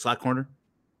be the slot corner?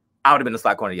 I would have been the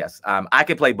slot corner, yes. I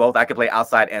could play both. I could play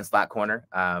outside and slot corner.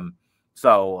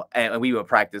 So we would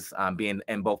practice being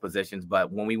in both positions.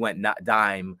 But when we went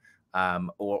dime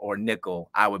or nickel,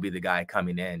 I would be the guy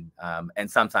coming in. And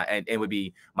sometimes it would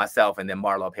be myself and then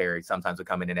Marlon Perry sometimes would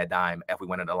come in at dime if we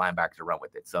wanted a linebacker to run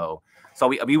with it. So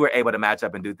we were able to match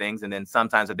up and do things. And then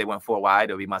sometimes if they went 4 wide,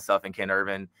 it would be myself and Ken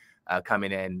Irvin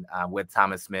coming in with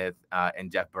Thomas Smith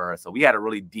and Jeff Burr. So we had a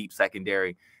really deep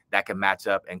secondary that can match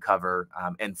up and cover.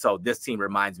 And so this team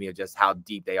reminds me of just how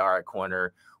deep they are at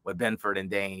corner with Benford and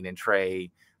Dane and Trey.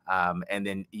 And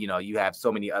then, you have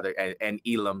so many other and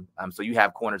Elam. So you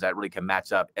have corners that really can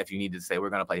match up if you need to say, we're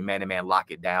going to play man-to-man,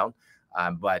 lock it down.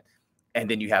 And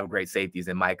then you have great safeties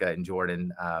in Micah and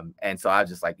Jordan. And so I was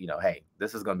just like, hey,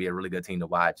 this is going to be a really good team to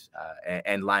watch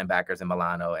and linebackers in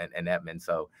Milano and Edmond.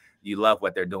 So you love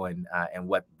what they're doing and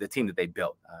what the team that they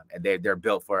built. And they're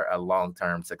built for a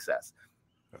long-term success.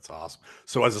 That's awesome.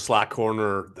 So as a slot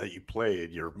corner that you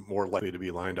played, you're more likely to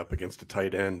be lined up against a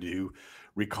tight end. Do you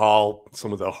recall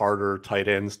some of the harder tight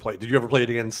ends play? Did you ever play it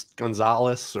against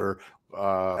Gonzalez or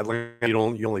Atlanta? You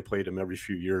only played him every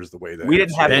few years the way that we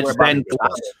didn't have Ben.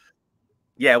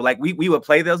 Yeah, like we would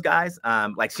play those guys,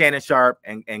 like Shannon Sharp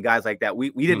and guys like that.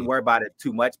 We didn't worry about it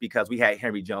too much because we had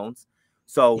Henry Jones.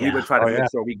 So we would try to make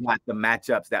sure we got the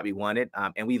matchups that we wanted.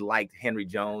 And we liked Henry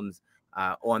Jones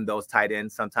on those tight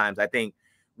ends. Sometimes I think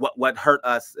what hurt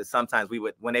us is sometimes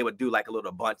when they would do like a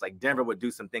little bunch, like Denver would do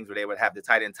some things where they would have the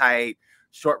tight end tight,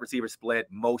 short receiver split,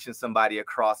 motion somebody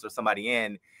across or somebody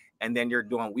in, and then you're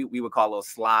doing we would call a little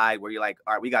slide where you're like,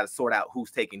 all right, we got to sort out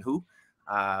who's taking who.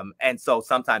 And so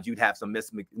sometimes you'd have some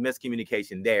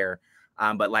miscommunication there.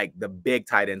 But like the big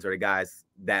tight ends are the guys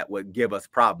that would give us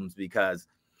problems because,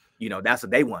 that's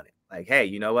what they wanted. Like, hey,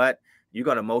 you know what? You're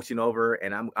going to motion over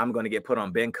and I'm going to get put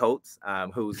on Ben Coates,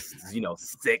 who's,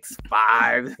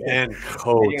 6'5". Ben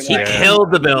Coates. He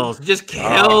killed the Bills. Just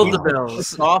killed the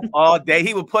Bills. Off all day.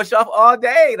 He would push off all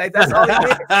day. Like, that's all he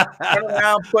did. Turn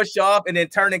around, push off, and then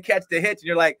turn and catch the hitch. And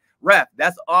you're like, ref,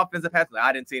 that's offensive pass. Like,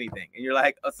 I didn't see anything. And you're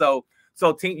like, so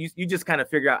team, you just kind of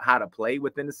figure out how to play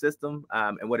within the system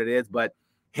and what it is. But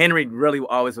Henry really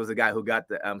always was a guy who got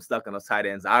the stuck on those tight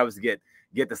ends. I always get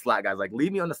the slot guys, like,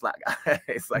 leave me on the slot guy.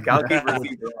 It's like, I'll keep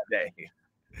receiving all day.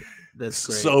 That's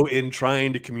great. So in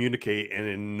trying to communicate, and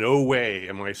in no way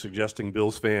am I suggesting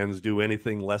Bills fans do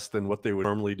anything less than what they would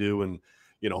normally do. And,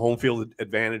 home field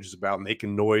advantage is about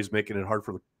making noise, making it hard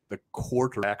for the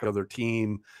quarterback of their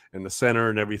team and the center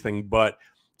and everything. But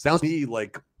it sounds to me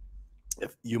like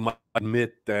if you might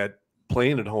admit that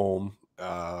playing at home,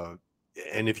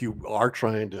 and if you are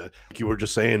trying to, like you were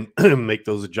just saying, make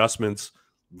those adjustments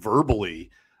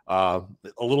verbally, a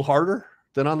little harder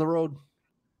than on the road?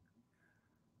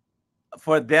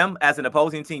 For them as an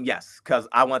opposing team, yes, because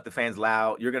I want the fans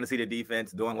loud. You're going to see the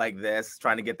defense doing like this,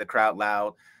 trying to get the crowd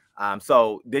loud.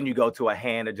 So then you go to a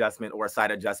hand adjustment or a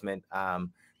side adjustment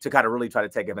to kind of really try to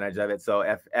take advantage of it.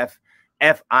 So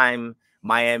if I'm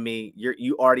Miami,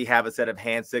 you already have a set of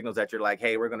hand signals that you're like,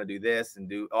 hey, we're going to do this and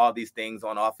do all these things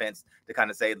on offense to kind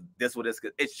of say this,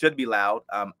 it should be loud.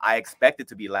 I expect it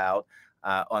to be loud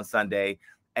on Sunday.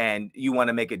 And you want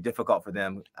to make it difficult for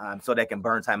them so they can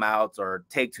burn timeouts or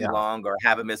take too long or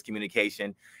have a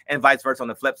miscommunication, and vice versa. On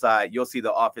the flip side, you'll see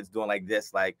the offense doing like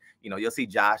this. Like, you'll see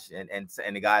Josh and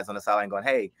the guys on the sideline going,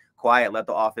 hey, quiet, let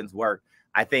the offense work.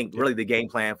 I think really the game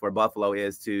plan for Buffalo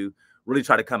is to really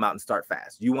try to come out and start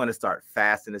fast. You want to start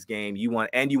fast in this game. You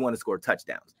want to score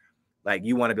touchdowns. Like,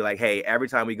 you want to be like, hey, every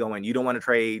time we go in, you don't want to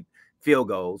trade field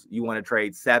goals. You want to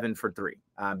trade 7 for 3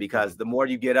 because the more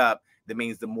you get up, that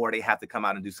means the more they have to come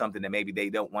out and do something that maybe they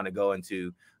don't want to go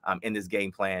into in this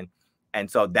game plan. And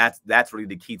so that's really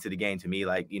the key to the game to me.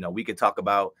 Like, you know, we could talk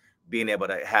about being able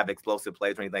to have explosive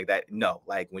plays or anything like that. No,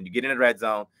 like when you get in the red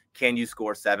zone, can you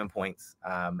score 7 points?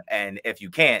 And if you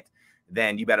can't,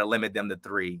 then you better limit them to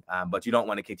 3. But you don't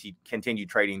want to continue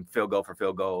trading field goal for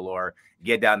field goal or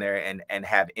get down there and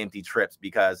have empty trips,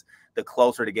 because the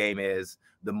closer the game is,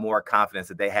 the more confidence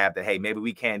that they have that, hey, maybe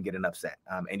we can get an upset.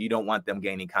 And you don't want them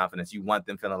gaining confidence. You want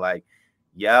them feeling like,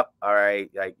 yep, all right,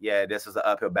 like, yeah, this is an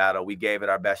uphill battle. We gave it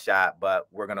our best shot, but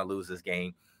we're going to lose this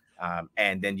game.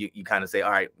 And then you kind of say,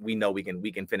 all right, we know we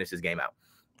can finish this game out.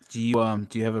 Do you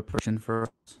have a prediction for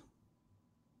us?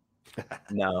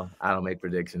 No, I don't make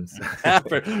predictions. No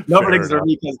predictions for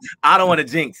me because I don't want to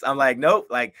jinx. I'm like, nope.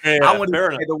 Like, I want to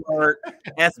say the word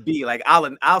SB. Like,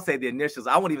 I'll say the initials.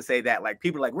 I won't even say that. Like,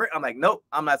 people are like, I'm like, nope.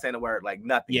 I'm not saying the word. Like,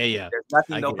 nothing. Yeah. There's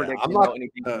nothing. No prediction. No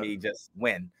anything for me. Just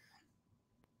win.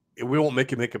 We won't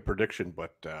make you make a prediction,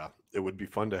 but it would be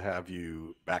fun to have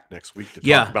you back next week to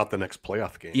talk about the next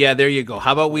playoff game. Yeah, there you go.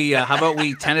 How about we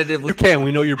tentatively? You can.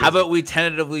 We know you're busy. How about we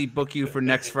tentatively book you for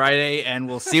next Friday, and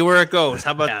we'll see where it goes.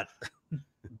 How about that?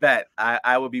 Bet.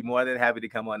 I would be more than happy to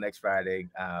come on next Friday.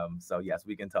 So yes,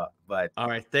 we can talk. But all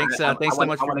right, thanks. Thanks so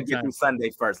much for your time. I want to get through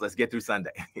Sunday first. Let's get through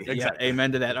Sunday. Yeah,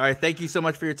 amen to that. All right, thank you so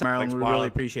much for your time, Marlon. We really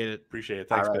appreciate it. Appreciate it.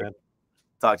 Thanks, man.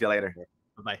 Talk to you later.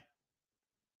 Bye.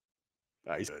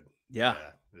 He's good. Yeah.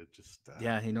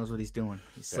 He knows what he's doing.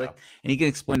 He's slick, and he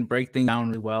can break things down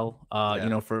really well. You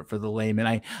know, for the layman.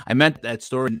 I meant that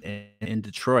story in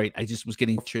Detroit. I just was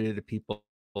getting frustrated at people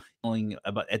telling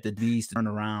about at the D's to turn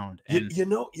around. And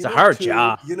it's a hard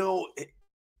job. You know,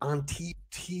 on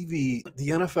TV, the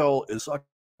NFL is such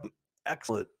an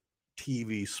excellent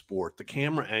TV sport. The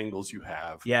camera angles you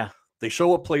have, they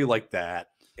show a play like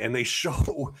that, and they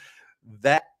show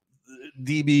that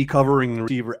DB covering the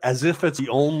receiver as if it's the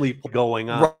only play going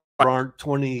on. Right. There aren't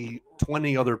 20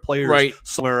 other players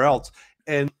somewhere else,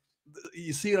 and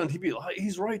you see it on TV.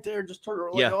 He's right there. Just turn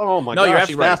around. Like, oh my gosh! You're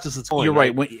actually fast as it's going. You're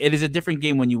right. It is a different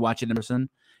game when you watch it in person,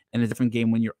 and a different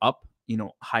game when you're up. You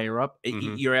know, higher up.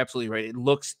 You're absolutely right. It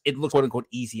looks quote unquote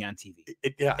easy on TV.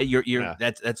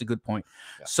 That's a good point.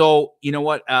 Yeah. So you know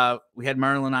what? We had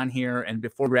Marlon on here, and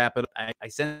before we wrap it up, I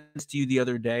sent this to you the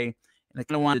other day, and I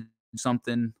kind of wanted to do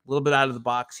something a little bit out of the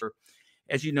box. Or,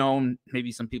 as you know,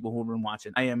 maybe some people who have been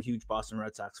watching, I am a huge Boston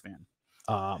Red Sox fan.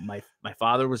 My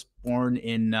father was born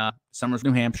in Somers,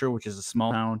 New Hampshire, which is a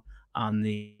small town on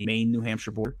the Maine, New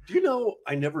Hampshire border. Do you know,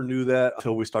 I never knew that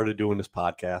until we started doing this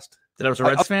podcast. That I was a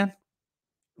Reds fan?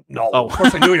 No, of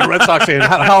course I knew you're a Red Sox fan.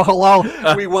 How long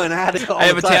we went at it. I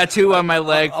have a tattoo on my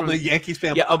leg. I'm a Yankees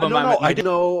fan. Yeah, I didn't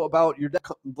know about your dad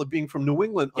being from New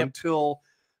England until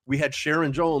we had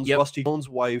Sharon Jones, Rusty Jones'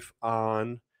 wife,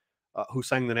 on, who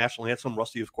sang the national anthem.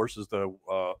 Rusty, of course, is the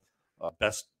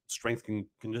best strength and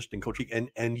conditioning coach.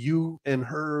 And you and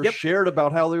her shared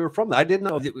about how they were from that. I didn't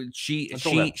know.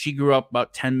 She grew up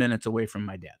about 10 minutes away from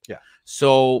my dad. Yeah.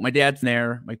 So my dad's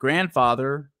there. My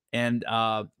grandfather and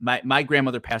my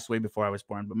grandmother passed away before I was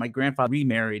born, but my grandfather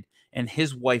remarried, and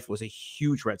his wife was a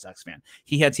huge Red Sox fan.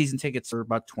 He had season tickets for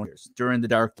about 20 years during the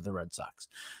dark of the Red Sox.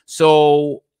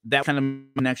 So that kind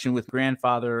of connection with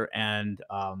grandfather and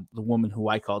the woman who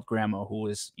I called grandma, who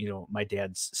was, my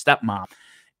dad's stepmom.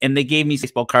 And they gave me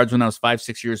baseball cards when I was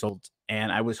 5-6 years old,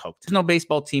 and I was hooked. There's no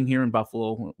baseball team here in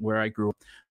Buffalo where I grew up.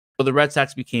 So the Red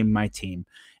Sox became my team.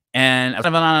 And I was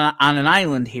on an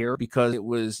island here because it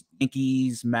was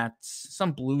Yankees, Mets,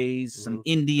 some Blue Jays, some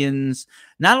Indians.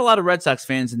 Not a lot of Red Sox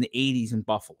fans in the 80s in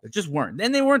Buffalo. There just weren't.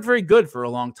 And they weren't very good for a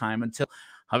long time until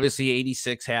obviously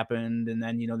 86 happened. And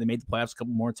then, they made the playoffs a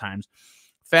couple more times.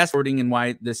 Fast forwarding and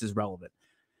why this is relevant.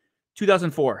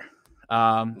 2004.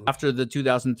 After the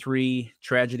 2003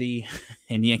 tragedy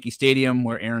in Yankee Stadium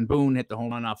where Aaron Boone hit the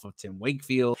home run off of Tim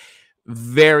Wakefield.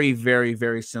 Very, very,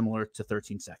 very similar to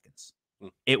 13 seconds.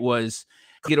 It was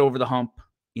get over the hump.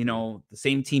 The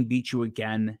same team beat you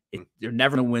again. They're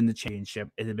never going to win the championship.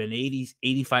 It had been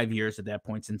 85 years at that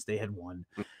point since they had won.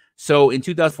 So in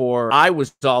 2004, I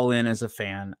was all in as a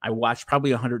fan. I watched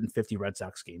probably 150 Red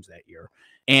Sox games that year.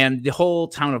 And the whole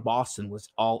town of Boston was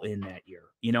all in that year,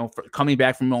 coming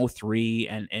back from 2003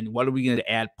 and what are we going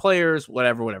to add players,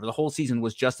 whatever. The whole season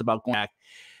was just about going back.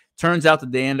 Turns out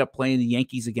that they end up playing the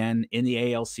Yankees again in the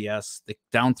ALCS. They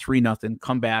down 3-0,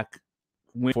 come back,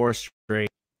 win 4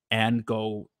 straight, and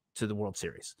go to the World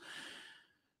Series.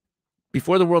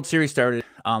 before the World Series started,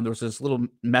 there was this little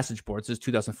message board. This is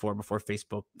 2004, before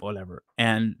Facebook, whatever.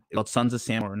 And called Sons of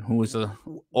Sam Warren, who was an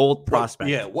old prospect.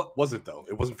 Yeah, what was it though?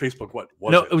 It wasn't Facebook. What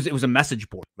was no, it? It was a message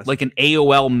board, like an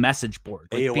AOL message board.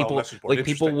 Like AOL message board. Like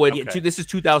people would. Okay. This is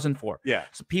 2004. Yeah.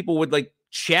 So people would like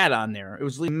chat on there. It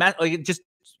was like it just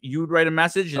you'd write a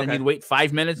message and then you'd wait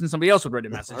 5 minutes and somebody else would write a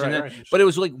message. But it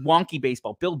was like wonky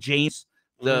baseball. Bill James.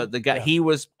 The guy, he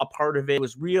was a part of it. It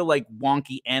was real like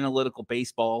wonky analytical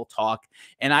baseball talk.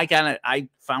 And I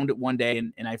found it one day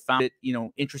and I found it,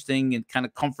 interesting and kind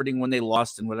of comforting when they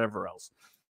lost and whatever else.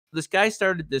 This guy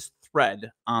started this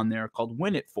thread on there called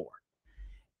Win It For.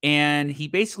 And he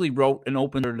basically wrote an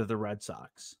opener to the Red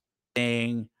Sox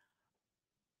saying,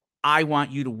 I want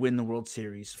you to win the World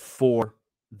Series for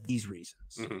these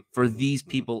reasons, for these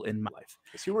people in my life.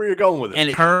 I see where you're going with it. And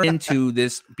it turned into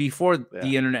this, before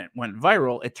the internet went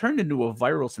viral, it turned into a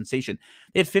viral sensation.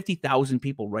 They had 50,000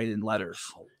 people write in letters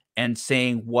and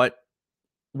saying what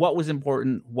was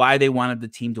important, why they wanted the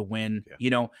team to win,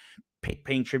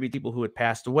 paying tribute to people who had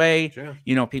passed away,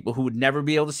 people who would never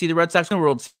be able to see the Red Sox in the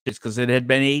World Series because it had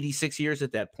been 86 years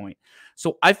at that point.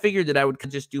 So I figured that I would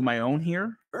just do my own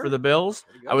here for the Bills.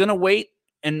 I was going to wait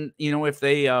and, if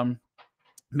they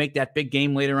make that big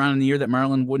game later on in the year that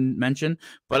Marlon wouldn't mention,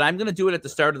 but I'm going to do it at the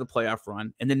start of the playoff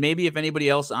run. And then maybe if anybody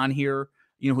else on here,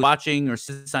 who's watching or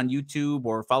sits on YouTube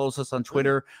or follows us on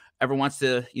Twitter, ever wants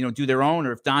to, do their own,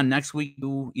 or if Don next week,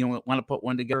 want to put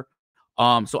one together.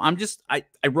 So I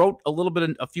wrote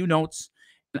a few notes,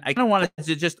 and I kind of wanted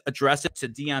to just address it to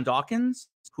Dion Dawkins,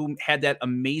 who had that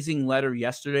amazing letter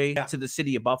yesterday to the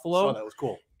city of Buffalo. So that was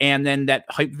cool. And then that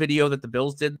hype video that the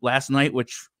Bills did last night,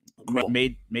 which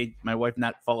made my wife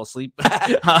not fall asleep.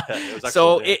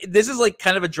 So this is like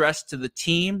kind of addressed to the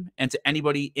team and to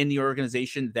anybody in the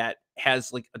organization that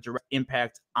has like a direct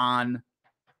impact on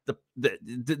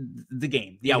the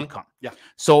game, the outcome. Yeah.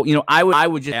 So, I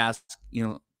would just ask,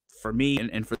 for me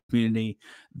and for the community,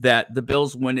 that the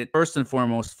Bills win it first and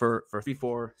foremost for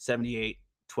 54, 78,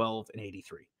 12, and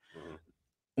 83.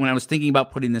 When I was thinking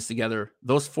about putting this together,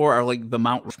 those four are like the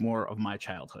Mount Rushmore of my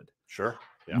childhood. Sure.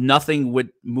 Yeah. Nothing would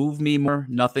move me more.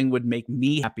 Nothing would make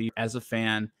me happy as a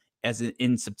fan as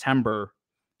in September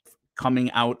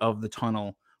coming out of the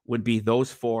tunnel would be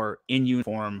those four in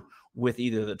uniform with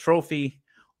either the trophy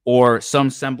or some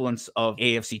semblance of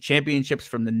AFC championships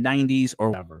from the 90s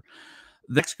or whatever.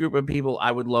 The next group of people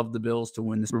I would love the Bills to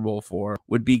win the Super Bowl for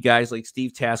would be guys like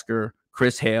Steve Tasker,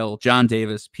 Chris Hale, John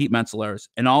Davis, Pete Metzelaars,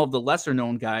 and all of the lesser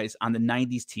known guys on the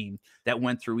 90s team that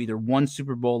went through either one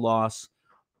Super Bowl loss,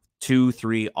 2,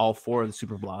 3, all 4 of the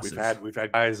Super Bowl losses. We've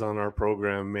had guys on our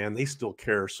program, man. They still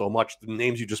care so much. The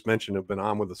names you just mentioned have been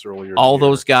on with us earlier. All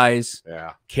those guys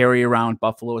carry around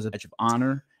Buffalo as a badge of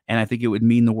honor, and I think it would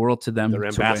mean the world to them. They're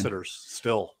ambassadors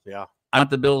still. Yeah. I want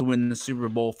the Bills to win the Super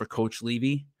Bowl for Coach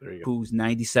Levy, who's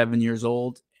 97 years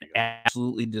old,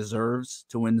 absolutely deserves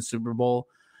to win the Super Bowl.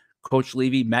 Coach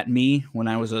Levy met me when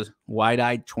I was a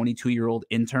wide-eyed 22-year-old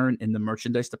intern in the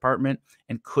merchandise department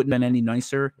and couldn't have been any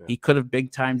nicer. Yeah. He could have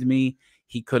big-timed me.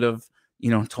 He could have,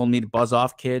 told me to buzz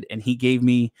off, kid, and he gave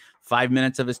me 5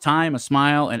 minutes of his time, a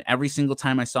smile, and every single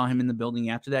time I saw him in the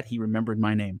building after that, he remembered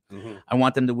my name. I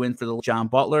want them to win for the John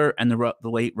Butler and the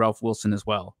late Ralph Wilson as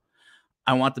well.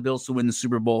 I want the Bills to win the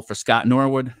Super Bowl for Scott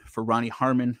Norwood, for Ronnie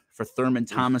Harmon, for Thurman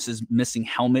Thomas's missing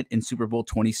helmet in Super Bowl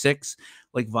 26.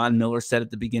 Like Von Miller said at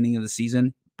the beginning of the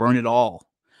season, burn it all.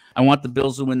 I want the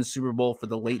Bills to win the Super Bowl for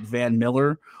the late Van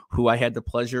Miller, who I had the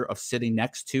pleasure of sitting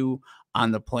next to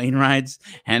on the plane rides.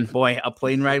 And boy, a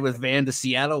plane ride with Van to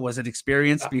Seattle was an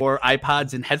experience before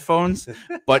iPods and headphones,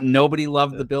 but nobody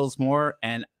loved the Bills more.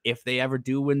 And if they ever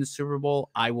do win the Super Bowl,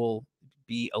 I will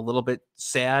be a little bit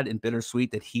sad and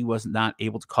bittersweet that he was not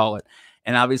able to call it.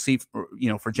 And obviously,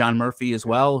 for John Murphy as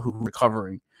well, who's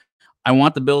recovering. I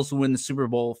want the Bills to win the Super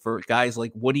Bowl for guys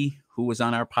like Woody, who was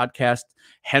on our podcast,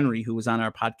 Henry, who was on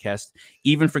our podcast,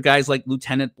 even for guys like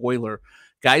Lieutenant Boyler,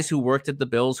 guys who worked at the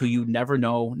Bills who you never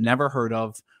know, never heard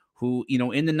of, who,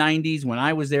 in the 90s, when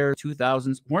I was there,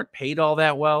 2000s, weren't paid all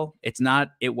that well.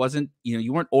 You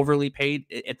weren't overly paid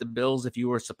at the Bills if you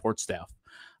were support staff.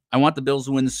 I want the Bills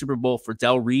to win the Super Bowl for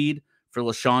Del Reed, for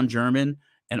LaShawn German,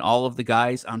 and all of the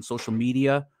guys on social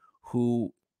media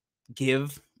who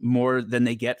give more than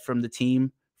they get from the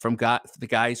team, from the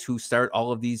guys who start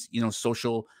all of these,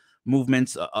 social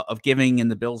movements of giving in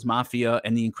the Bills Mafia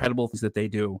and the incredible things that they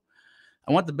do.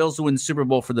 I want the Bills to win the Super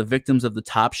Bowl for the victims of the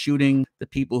top shooting, the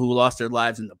people who lost their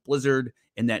lives in the blizzard,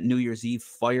 in that New Year's Eve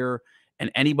fire,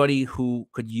 and anybody who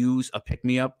could use a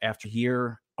pick-me-up after a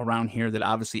year around here that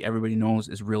obviously everybody knows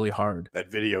is really hard.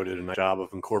 That video did a nice job of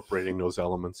incorporating those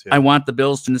elements. Yeah. I want the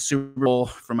Bills to win the Super Bowl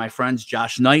for my friends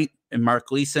Josh Knight, and Mark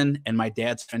Gleason and my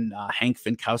dad's friend, Hank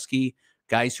Finkowski,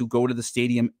 guys who go to the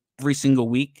stadium every single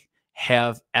week,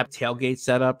 have tailgate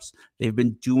setups. They've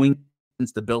been doing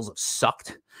since the Bills have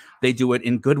sucked. They do it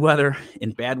in good weather,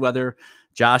 in bad weather.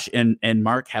 Josh and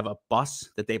Mark have a bus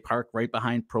that they park right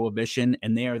behind Prohibition,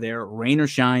 and they are there rain or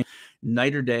shine,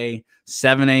 night or day,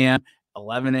 7 a.m.,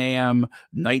 11 a.m.,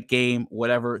 night game,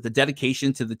 whatever. The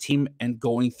dedication to the team and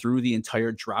going through the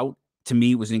entire drought, to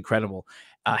me, was incredible.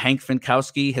 Hank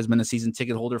Finkowski has been a season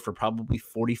ticket holder for probably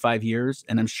 45 years,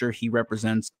 and I'm sure he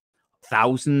represents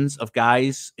thousands of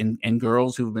guys and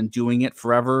girls who've been doing it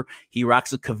forever. He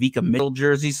rocks a Kavika Middle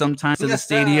jersey sometimes to the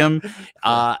stadium.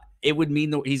 It would mean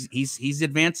that he's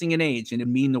advancing in age, and it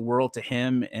would mean the world to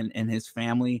him and his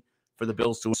family for the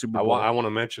Bills to win Super Bowl. I want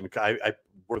to mention I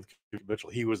worked with Mitchell.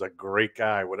 He was a great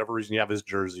guy. Whatever reason you have his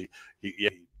jersey,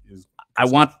 I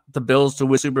want the Bills to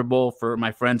win Super Bowl for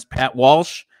my friends Pat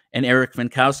Walsh and Eric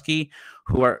Finkowski,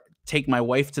 who take my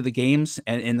wife to the games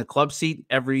and in the club seat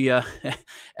every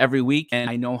week. And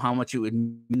I know how much it would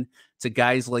mean to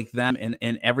guys like them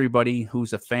and everybody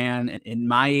who's a fan in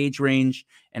my age range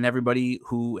and everybody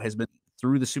who has been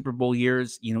through the Super Bowl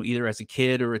years, either as a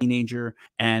kid or a teenager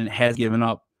and has given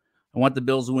up. I want the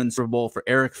Bills to win the Super Bowl for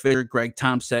Eric Fisher, Greg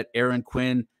Thompson, Aaron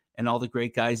Quinn, and all the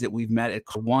great guys that we've met at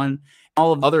One,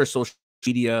 all of the other social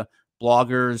media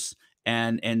bloggers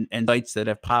and sites that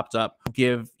have popped up,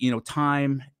 give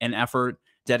time and effort,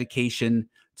 dedication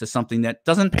to something that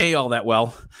doesn't pay all that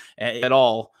well at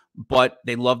all, but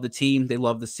they love the team, they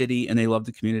love the city, and they love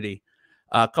the community.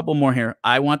 A couple more here.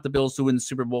 I want the Bills to win the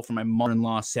Super Bowl for my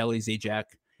mother-in-law, Sally Zajac,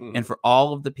 and for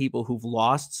all of the people who've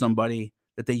lost somebody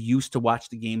that they used to watch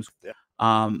the games. Yeah.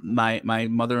 My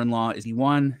mother-in-law is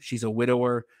 81. She's a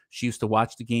widower. She used to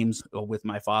watch the games with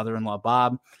my father-in-law,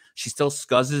 Bob. She still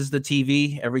scuzzes the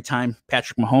TV every time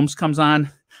Patrick Mahomes comes on.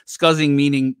 Scuzzing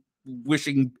meaning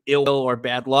wishing ill or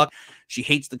bad luck. She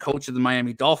hates the coach of the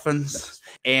Miami Dolphins,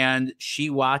 and she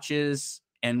watches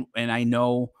and I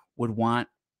know would want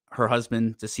her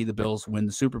husband to see the Bills win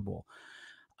the Super Bowl.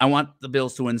 I want the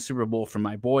Bills to win the Super Bowl for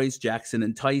my boys, Jackson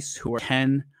and Tice, who are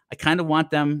 10. I kind of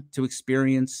want them to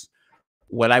experience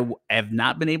what I have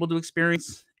not been able to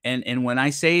experience. And when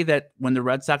I say that when the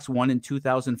Red Sox won in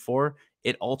 2004,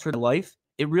 it altered my life,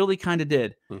 it really kind of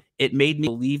did. It made me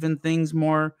believe in things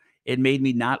more. It made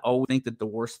me not always think that the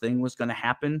worst thing was going to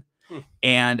happen.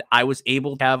 And I was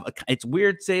able to have, it's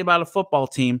weird to say about a football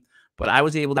team, but I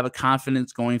was able to have a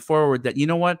confidence going forward that, you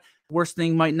know what, worst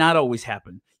thing might not always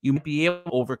happen. You might be able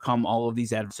to overcome all of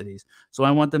these adversities. So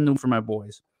I want them to, for my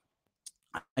boys.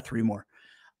 I have 3 more.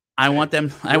 I want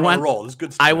them. I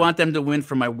want them to win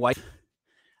for my wife.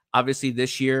 Obviously,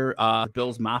 this year,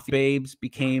 Bills Mafia Babes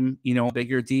became, a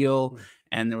bigger deal,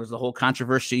 and there was the whole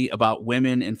controversy about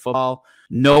women in football.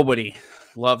 Nobody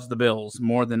loves the Bills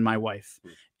more than my wife,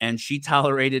 and she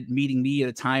tolerated meeting me at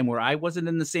a time where I wasn't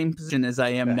in the same position as I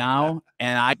am now,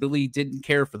 and I really didn't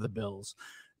care for the Bills.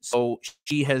 So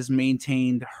she has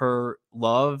maintained her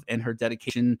love and her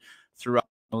dedication throughout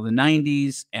the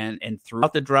 90s and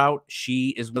throughout the drought. She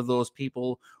is one of those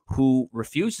people who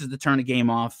refuses to turn a game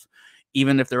off,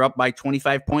 even if they're up by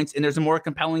 25 points and there's a more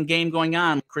compelling game going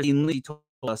on. Christine Lee told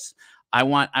us, I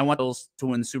want Bills to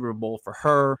win the Super Bowl for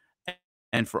her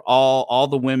and for all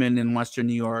the women in Western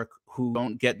New York who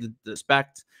don't get the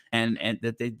respect and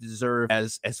that they deserve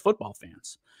as football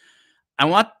fans. I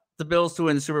want the Bills to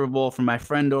win the Super Bowl for my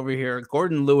friend over here,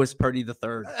 Gordon Lewis Purdy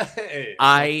III.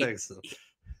 Hey,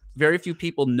 very few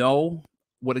people know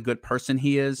what a good person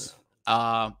he is,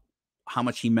 how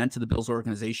much he meant to the Bills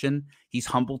organization. He's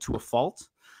humble to a fault.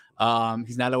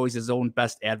 He's not always his own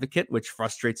best advocate, which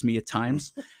frustrates me at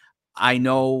times. I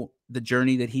know the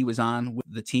journey that he was on with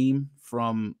the team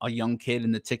from a young kid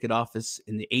in the ticket office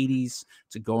in the 80s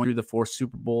to going through the 4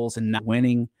 Super Bowls and not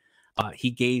winning.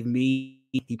 He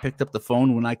picked up the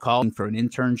phone when I called him for an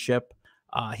internship.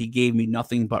 He gave me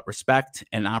nothing but respect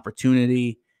and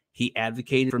opportunity. He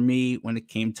advocated for me when it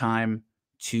came time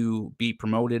to be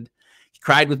promoted. He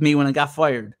cried with me when I got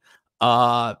fired.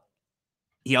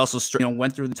 He also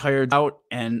went through the entire drought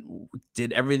and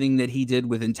did everything that he did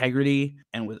with integrity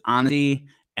and with honesty.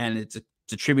 And it's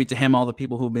a tribute to him, all the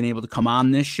people who've been able to come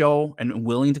on this show and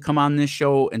willing to come on this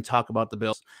show and talk about the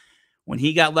Bills. When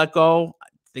he got let go,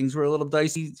 things were a little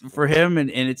dicey for him, and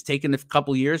it's taken a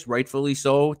couple years, rightfully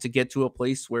so, to get to a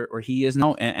place where he is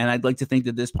now. And I'd like to think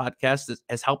that this podcast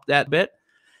has helped that bit.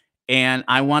 And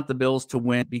I want the Bills to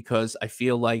win because I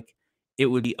feel like it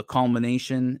would be a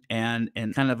culmination and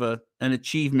kind of an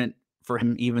achievement for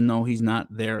him, even though he's not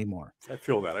there anymore. I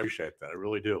feel that. I appreciate that. I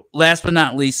really do. Last but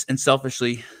not least, and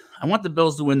selfishly, I want the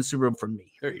Bills to win the Super Bowl for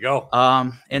me. There you go.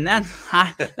 And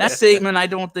that statement, I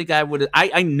don't think I would.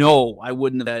 I know I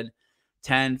wouldn't have said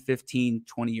 10, 15,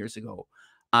 20 years ago.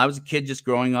 I was a kid just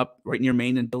growing up right near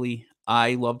Maine and Billy.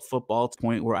 I loved football to the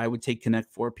point where I would take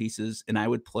Connect Four pieces and I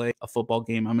would play a football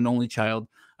game. I'm an only child.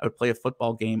 I would play a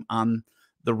football game on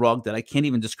the rug that I can't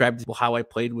even describe to people how I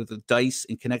played with the dice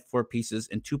and Connect Four pieces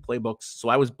and 2 playbooks. So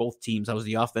I was both teams. I was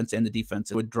the offense and the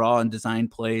defense. I would draw and design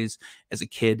plays as a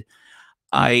kid.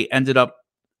 I ended up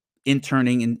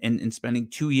interning and spending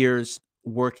 2 years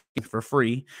working for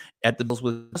free at the Bills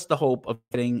with just the hope of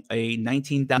getting a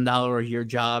 $19,000 a year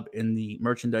job in the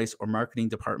merchandise or marketing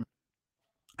department.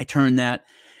 I turned that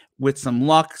with some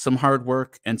luck, some hard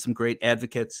work, and some great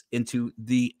advocates into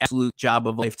the absolute job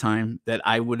of a lifetime that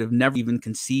I would have never even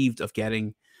conceived of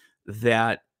getting,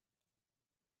 that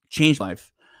changed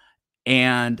life.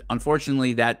 And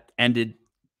unfortunately, that ended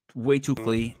way too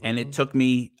quickly, and it took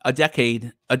me a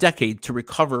decade to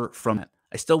recover from it.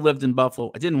 I still lived in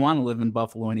Buffalo. I didn't want to live in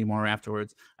Buffalo anymore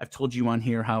afterwards. I've told you on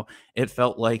here how it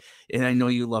felt like, and I know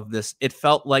you love this, it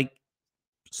felt like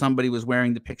somebody was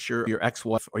wearing the picture of your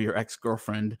ex-wife or your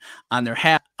ex-girlfriend on their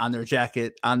hat, on their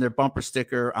jacket, on their bumper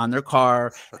sticker, on their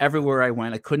car. Everywhere I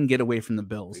went, I couldn't get away from the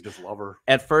Bills. You just love her.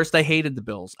 At first, I hated the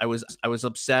Bills. I was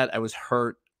upset. I was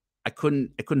hurt. I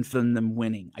couldn't film them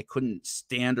winning. I couldn't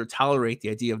stand or tolerate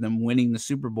the idea of them winning the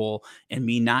Super Bowl and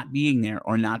me not being there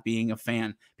or not being a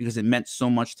fan, because it meant so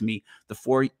much to me. The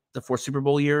four Super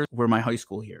Bowl years were my high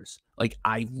school years. Like,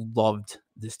 I loved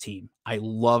this team. I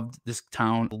loved this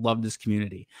town. I loved this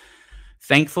community.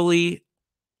 Thankfully,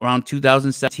 around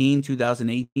 2017,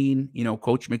 2018,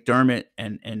 Coach McDermott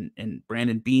and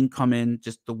Brandon Beane come in,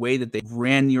 just the way that they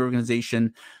ran the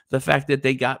organization, the fact that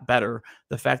they got better,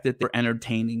 the fact that they're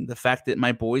entertaining, the fact that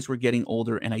my boys were getting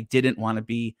older and I didn't want to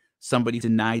be somebody who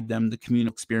denied them the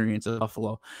communal experience of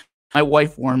Buffalo. My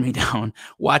wife wore me down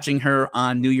watching her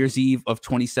on New Year's Eve of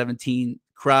 2017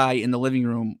 cry in the living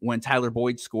room when Tyler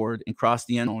Boyd scored and crossed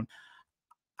the end zone.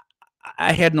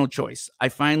 I had no choice. I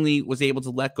finally was able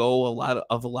to let go a lot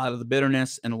of the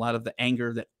bitterness and a lot of the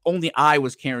anger that only I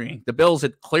was carrying. The Bills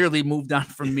had clearly moved on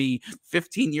from me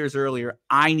 15 years earlier.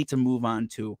 I need to move on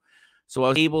too. So I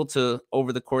was able to,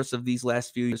 over the course of these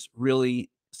last few years, really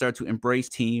start to embrace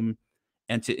team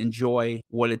and to enjoy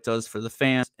what it does for the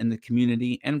fans and the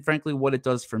community, and frankly, what it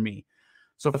does for me.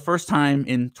 So for the first time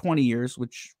in 20 years,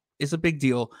 which is a big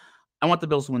deal, I want the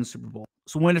Bills to win the Super Bowl.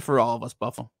 So win it for all of us,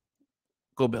 Buffalo.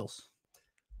 Go Bills.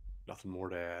 Nothing more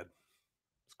to add.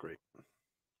 It's great.